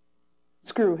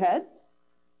 screw heads,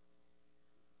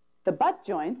 the butt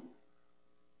joints,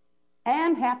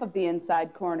 and half of the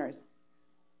inside corners.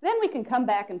 Then we can come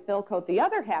back and fill coat the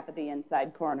other half of the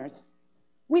inside corners.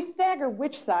 We stagger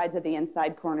which sides of the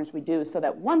inside corners we do so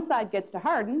that one side gets to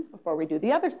harden before we do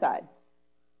the other side.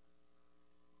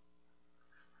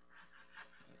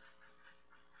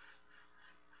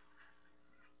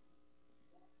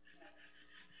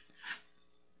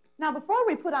 Now, before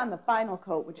we put on the final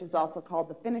coat, which is also called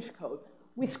the finish coat,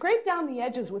 we scrape down the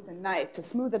edges with a knife to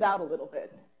smooth it out a little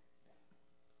bit.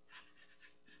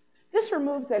 This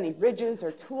removes any ridges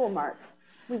or tool marks.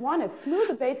 We want as smooth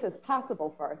a base as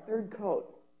possible for our third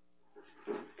coat.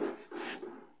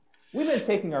 We've been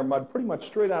taking our mud pretty much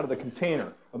straight out of the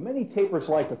container, but many tapers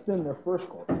like to thin their first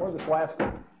coat or this last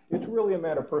coat. It's really a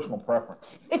matter of personal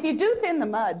preference. If you do thin the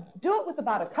mud, do it with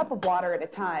about a cup of water at a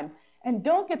time, and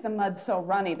don't get the mud so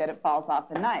runny that it falls off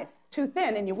the knife. Too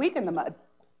thin and you weaken the mud.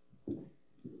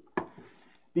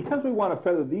 Because we want to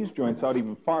feather these joints out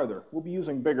even farther, we'll be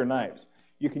using bigger knives.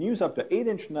 You can use up to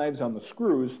 8-inch knives on the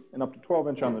screws and up to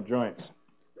 12-inch on the joints.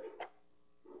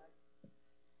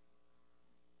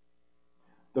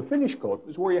 The finish coat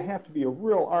is where you have to be a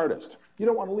real artist. You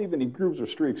don't want to leave any grooves or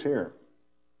streaks here.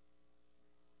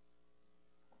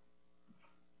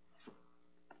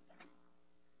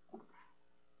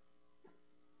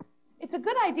 It's a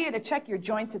good idea to check your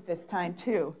joints at this time,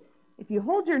 too. If you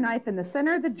hold your knife in the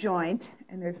center of the joint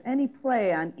and there's any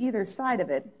play on either side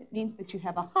of it, it means that you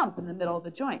have a hump in the middle of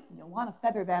the joint. You'll want to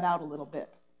feather that out a little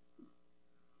bit.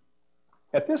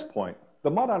 At this point, the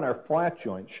mud on our flat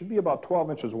joint should be about 12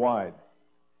 inches wide.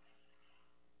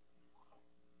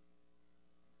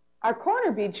 Our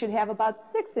corner bead should have about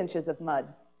 6 inches of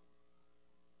mud.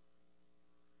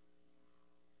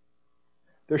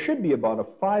 There should be about a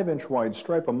 5-inch wide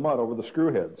stripe of mud over the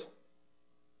screw heads.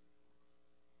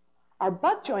 Our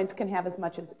butt joints can have as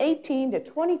much as 18 to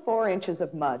 24 inches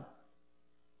of mud.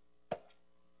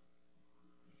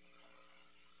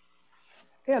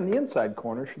 And the inside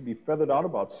corner should be feathered out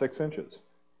about 6 inches.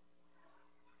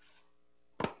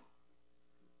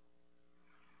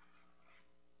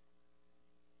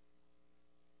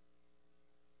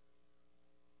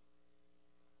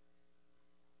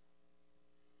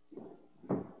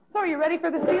 So are you ready for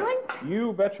the ceilings?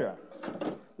 You betcha.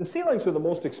 The ceilings are the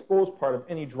most exposed part of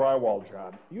any drywall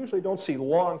job. You usually don't see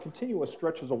long, continuous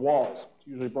stretches of walls. It's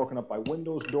usually broken up by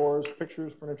windows, doors,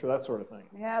 pictures, furniture, that sort of thing.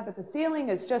 Yeah, but the ceiling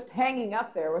is just hanging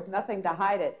up there with nothing to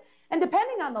hide it. And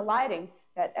depending on the lighting,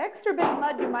 that extra bit of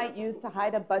mud you might use to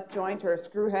hide a butt joint or a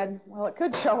screw head, well, it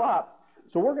could show up.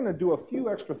 So we're going to do a few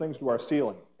extra things to our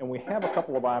ceiling, and we have a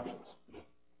couple of options.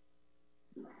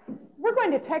 We're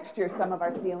going to texture some of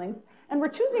our ceilings, and we're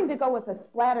choosing to go with a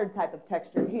splattered type of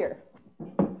texture here.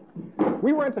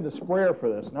 We rented a sprayer for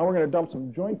this. Now we're going to dump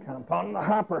some joint compound in the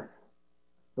hopper.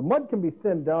 The mud can be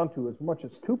thinned down to as much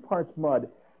as 2 parts mud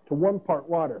to 1 part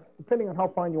water, depending on how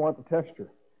fine you want the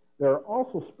texture. There are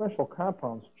also special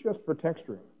compounds just for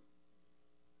texturing.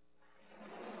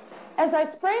 As I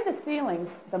spray the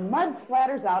ceilings, the mud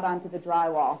splatters out onto the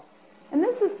drywall. And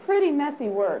this is pretty messy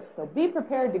work, so be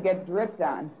prepared to get dripped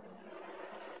on.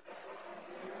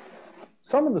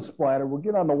 Some of the splatter will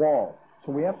get on the wall,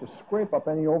 so we have to scrape up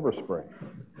any overspray.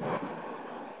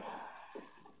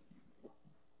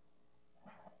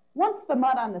 Once the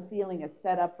mud on the ceiling is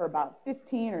set up for about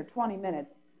 15 or 20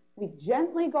 minutes, we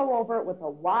gently go over it with a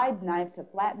wide knife to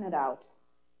flatten it out.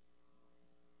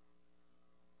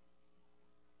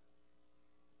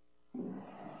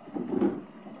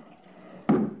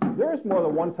 There is more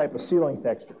than one type of ceiling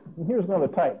texture, and here's another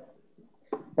type.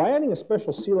 By adding a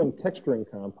special ceiling texturing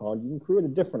compound, you can create a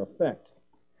different effect.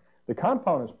 The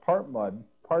compound is part mud,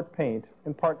 part paint,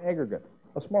 and part aggregate,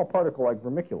 a small particle like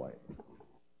vermiculite.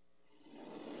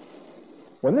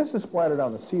 When this is splattered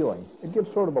on the ceiling, it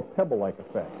gives sort of a pebble-like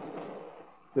effect.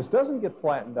 This doesn't get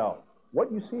flattened out.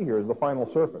 What you see here is the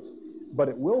final surface, but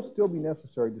it will still be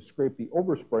necessary to scrape the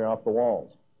overspray off the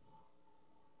walls.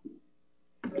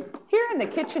 Here in the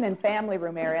kitchen and family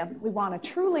room area, we want a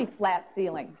truly flat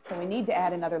ceiling, so we need to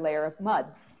add another layer of mud.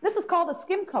 This is called a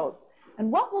skim coat. And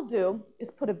what we'll do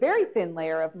is put a very thin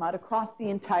layer of mud across the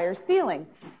entire ceiling.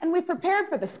 And we prepared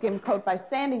for the skim coat by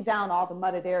sanding down all the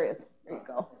mudded areas. There you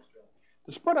go.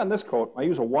 To spread on this coat, I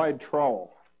use a wide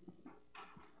trowel.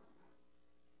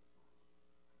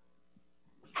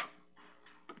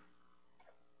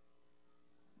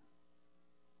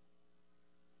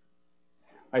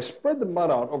 I spread the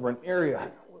mud out over an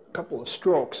area with a couple of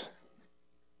strokes.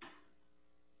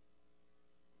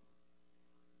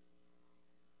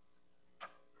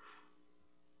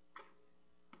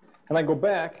 And I go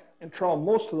back and trowel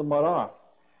most of the mud off.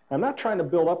 I'm not trying to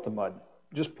build up the mud,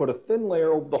 just put a thin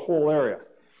layer over the whole area,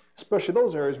 especially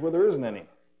those areas where there isn't any.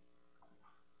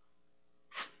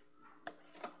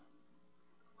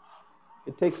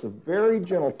 It takes a very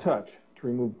gentle touch to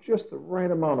remove just the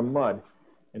right amount of mud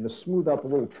and to smooth out the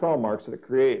little trowel marks that it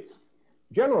creates.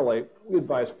 Generally, we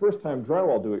advise first-time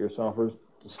drywall do-it-yourselfers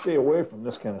to stay away from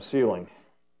this kind of ceiling.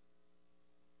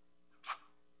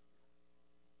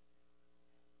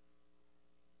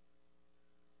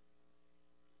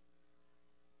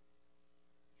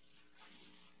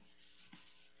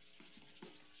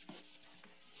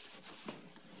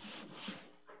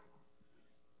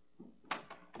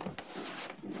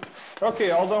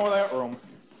 Okay, all done with that room.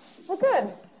 Well,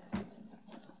 good.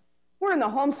 We're in the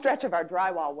home stretch of our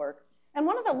drywall work, and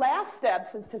one of the last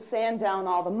steps is to sand down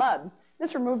all the mud.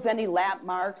 This removes any lap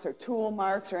marks or tool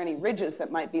marks or any ridges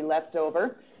that might be left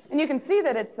over, and you can see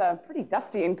that it's pretty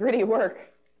dusty and gritty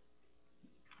work.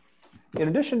 In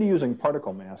addition to using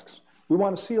particle masks, we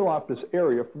want to seal off this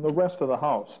area from the rest of the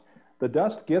house. The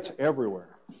dust gets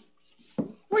everywhere.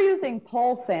 We're using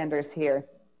pole sanders here.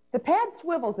 The pad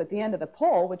swivels at the end of the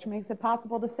pole, which makes it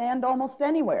possible to sand almost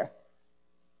anywhere.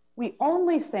 We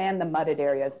only sand the mudded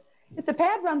areas. If the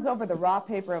pad runs over the raw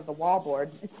paper of the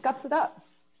wallboard, it scuffs it up.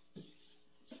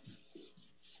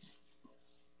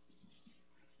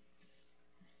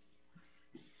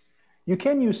 You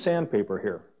can use sandpaper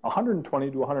here,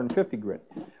 120 to 150 grit,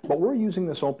 but we're using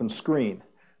this open screen.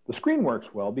 The screen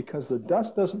works well because the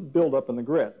dust doesn't build up in the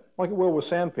grit, like it will with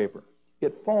sandpaper.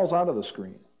 It falls out of the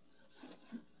screen.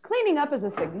 Cleaning up is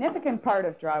a significant part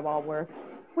of drywall work.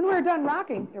 When we were done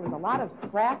rocking, there was a lot of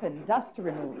scrap and dust to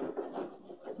remove.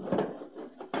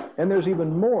 And there's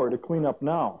even more to clean up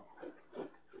now.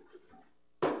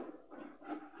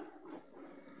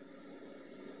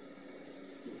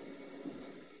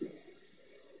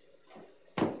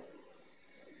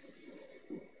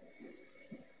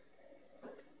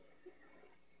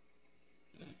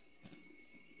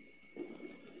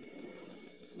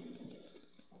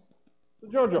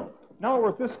 Jojo, now that we're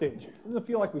at this stage, doesn't it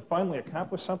feel like we finally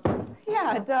accomplished something?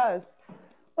 Yeah, it does.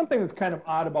 One thing that's kind of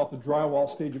odd about the drywall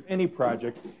stage of any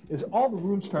project is all the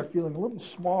rooms start feeling a little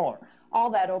smaller. All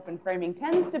that open framing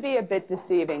tends to be a bit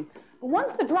deceiving. But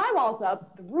once the drywall's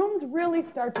up, the rooms really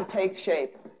start to take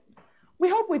shape. We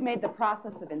hope we've made the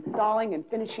process of installing and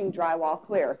finishing drywall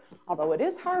clear, although it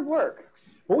is hard work.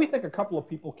 But we think a couple of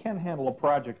people can handle a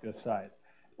project this size.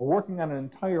 But working on an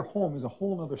entire home is a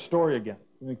whole other story again.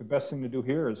 We think the best thing to do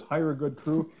here is hire a good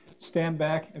crew, stand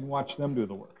back, and watch them do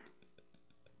the work.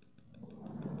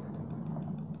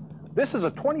 This is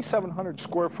a 2,700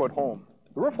 square foot home.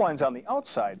 The roof lines on the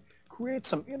outside create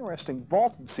some interesting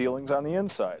vaulted ceilings on the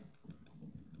inside.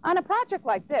 On a project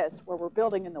like this, where we're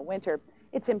building in the winter,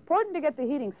 it's important to get the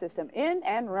heating system in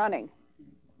and running.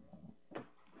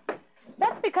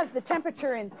 That's because the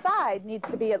temperature inside needs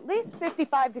to be at least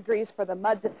 55 degrees for the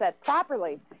mud to set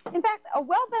properly. In fact, a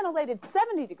well-ventilated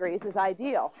 70 degrees is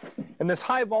ideal. And this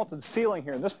high vaulted ceiling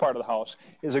here in this part of the house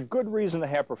is a good reason to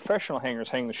have professional hangers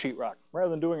hang the sheetrock, rather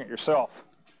than doing it yourself.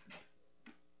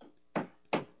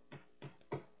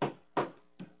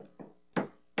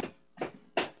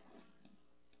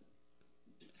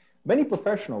 Many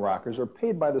professional rockers are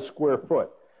paid by the square foot,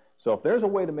 so if there's a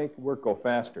way to make the work go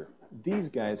faster, these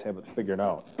guys have it figured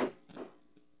out.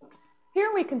 Here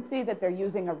we can see that they're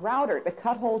using a router to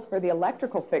cut holes for the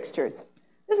electrical fixtures.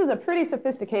 This is a pretty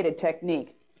sophisticated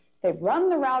technique. They run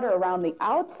the router around the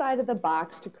outside of the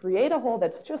box to create a hole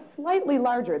that's just slightly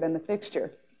larger than the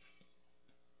fixture.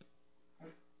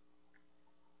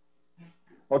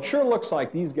 Well, it sure looks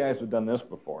like these guys have done this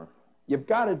before. You've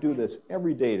got to do this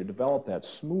every day to develop that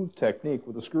smooth technique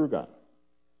with a screw gun.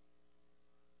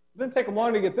 It didn't take them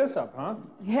long to get this up, huh?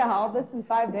 Yeah, all this in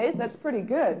 5 days, that's pretty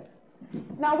good.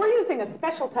 Now, we're using a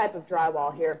special type of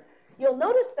drywall here. You'll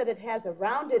notice that it has a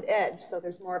rounded edge, so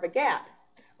there's more of a gap.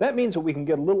 That means that we can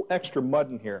get a little extra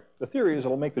mud in here. The theory is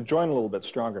it'll make the joint a little bit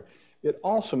stronger. It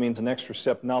also means an extra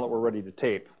step now that we're ready to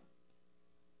tape.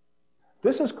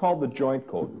 This is called the joint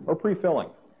coat, or pre-filling.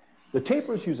 The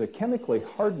tapers use a chemically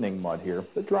hardening mud here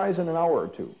that dries in an hour or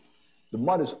two. The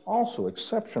mud is also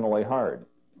exceptionally hard.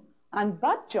 On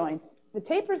butt joints, the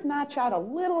tapers notch out a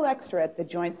little extra at the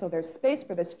joint so there's space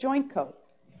for this joint coat.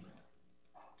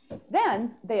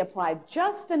 Then they apply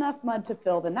just enough mud to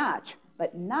fill the notch,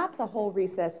 but not the whole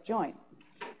recessed joint.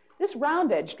 This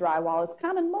round edge drywall is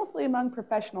common mostly among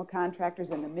professional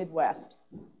contractors in the Midwest.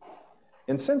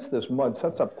 And since this mud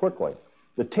sets up quickly,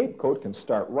 the tape coat can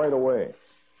start right away.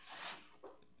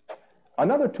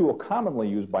 Another tool commonly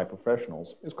used by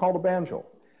professionals is called a banjo.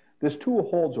 This tool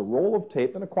holds a roll of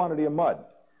tape and a quantity of mud,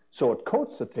 so it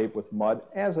coats the tape with mud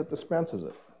as it dispenses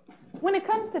it. When it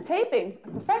comes to taping, a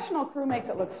professional crew makes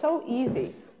it look so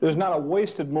easy. There's not a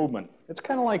wasted movement. It's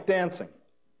kind of like dancing.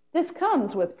 This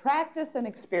comes with practice and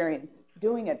experience,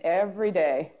 doing it every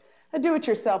day. A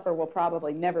do-it-yourselfer will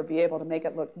probably never be able to make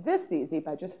it look this easy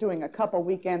by just doing a couple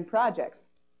weekend projects.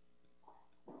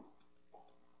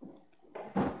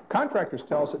 Contractors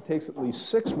tell us it takes at least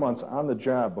 6 months on the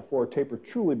job before a taper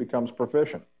truly becomes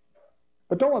proficient.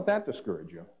 But don't let that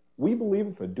discourage you. We believe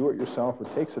if a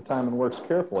do-it-yourselfer takes the time and works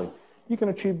carefully, you can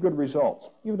achieve good results,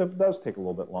 even if it does take a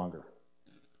little bit longer.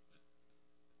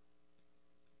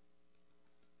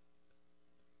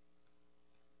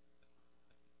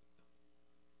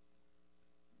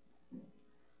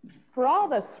 For all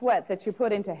the sweat that you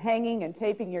put into hanging and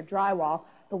taping your drywall,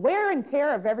 the wear and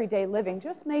tear of everyday living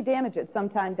just may damage it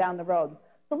sometime down the road.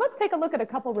 So let's take a look at a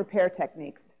couple repair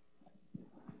techniques.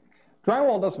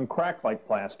 Drywall doesn't crack like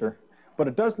plaster, but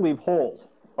it does leave holes,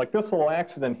 like this little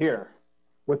accident here.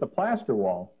 With the plaster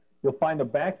wall, you'll find a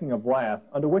backing of lath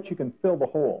under which you can fill the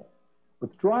hole.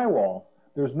 With drywall,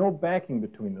 there's no backing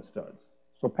between the studs,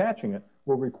 so patching it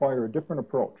will require a different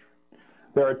approach.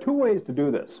 There are two ways to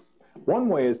do this. One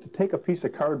way is to take a piece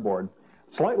of cardboard,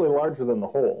 slightly larger than the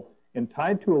hole, and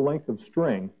tied to a length of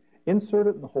string, insert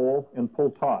it in the hole and pull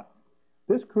taut.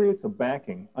 This creates a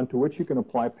backing onto which you can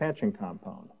apply patching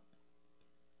compound.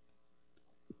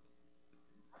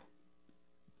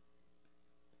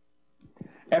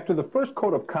 After the first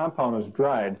coat of compound is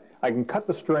dried, I can cut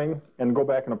the string and go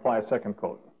back and apply a second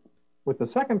coat. With the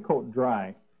second coat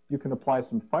dry, you can apply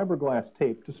some fiberglass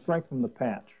tape to strengthen the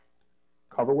patch.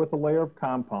 Cover with a layer of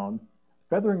compound,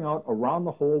 feathering out around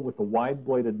the hole with a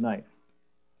wide-bladed knife.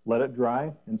 Let it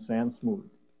dry and sand smooth.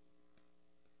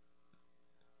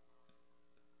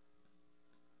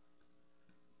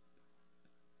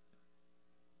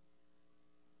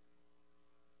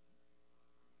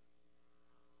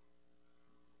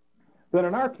 Then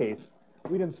in our case,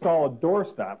 we'd install a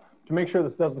doorstop to make sure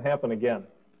this doesn't happen again.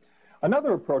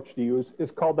 Another approach to use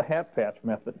is called the hat patch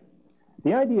method.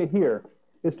 The idea here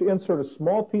is to insert a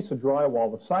small piece of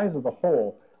drywall the size of the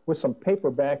hole with some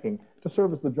paper backing to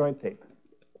serve as the joint tape.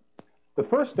 The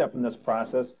first step in this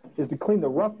process is to clean the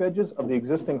rough edges of the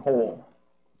existing hole.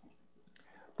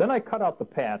 Then I cut out the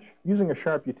patch using a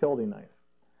sharp utility knife,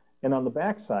 and on the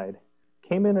back side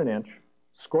came in an inch,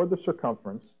 scored the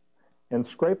circumference, and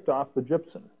scraped off the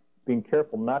gypsum, being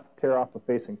careful not to tear off the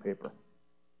facing paper.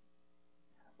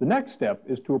 The next step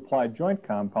is to apply joint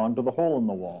compound to the hole in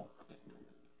the wall.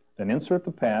 Then insert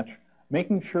the patch,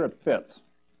 making sure it fits,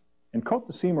 and coat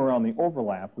the seam around the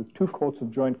overlap with 2 coats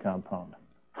of joint compound,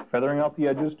 feathering out the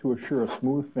edges to assure a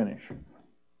smooth finish.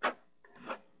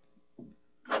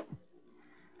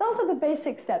 Those are the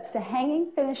basic steps to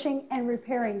hanging, finishing, and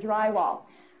repairing drywall.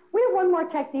 We have one more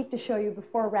technique to show you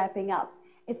before wrapping up.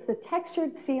 It's the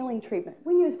textured sealing treatment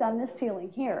we used on this ceiling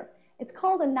here. It's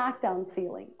called a knockdown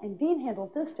sealing, and Dean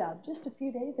handled this job just a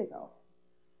few days ago.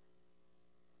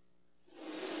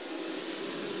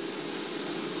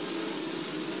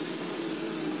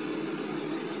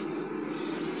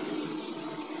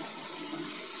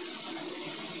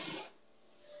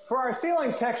 For our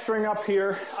ceiling texturing up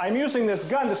here, I'm using this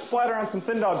gun to splatter on some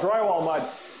thinned out drywall mud.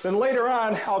 Then later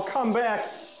on, I'll come back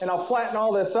and I'll flatten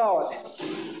all this out.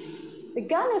 The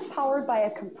gun is powered by a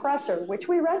compressor, which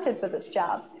we rented for this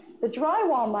job. The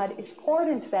drywall mud is poured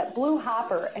into that blue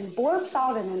hopper and blurps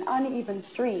out in an uneven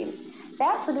stream.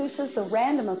 That produces the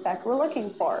random effect we're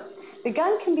looking for. The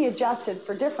gun can be adjusted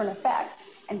for different effects,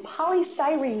 and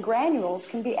polystyrene granules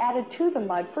can be added to the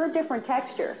mud for a different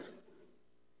texture.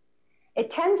 It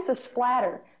tends to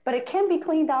splatter, but it can be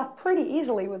cleaned off pretty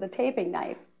easily with a taping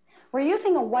knife. We're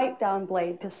using a wipe down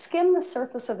blade to skim the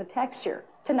surface of the texture,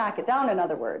 to knock it down in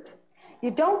other words. You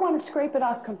don't want to scrape it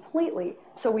off completely,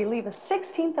 so we leave a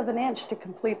 1/16 of an inch to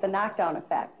complete the knockdown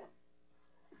effect.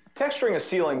 Texturing a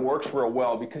ceiling works real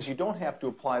well because you don't have to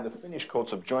apply the finish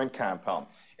coats of joint compound.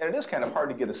 And it is kind of hard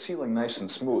to get a ceiling nice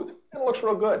and smooth. And it looks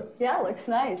real good. Yeah, it looks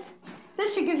nice.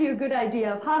 This should give you a good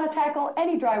idea of how to tackle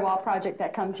any drywall project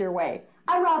that comes your way.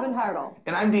 I'm Robin Hartle.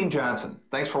 And I'm Dean Johnson.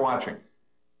 Thanks for watching.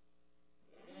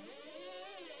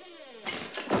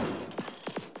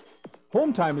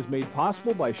 Hometime is made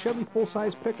possible by Chevy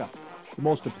full-size pickup, the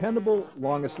most dependable,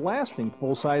 longest-lasting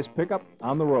full-size pickup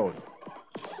on the road.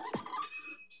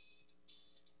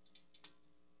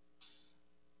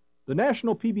 The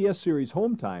national PBS series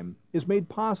Hometime is made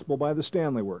possible by the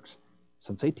Stanley Works.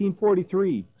 Since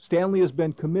 1843, Stanley has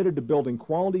been committed to building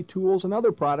quality tools and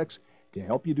other products to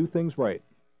help you do things right.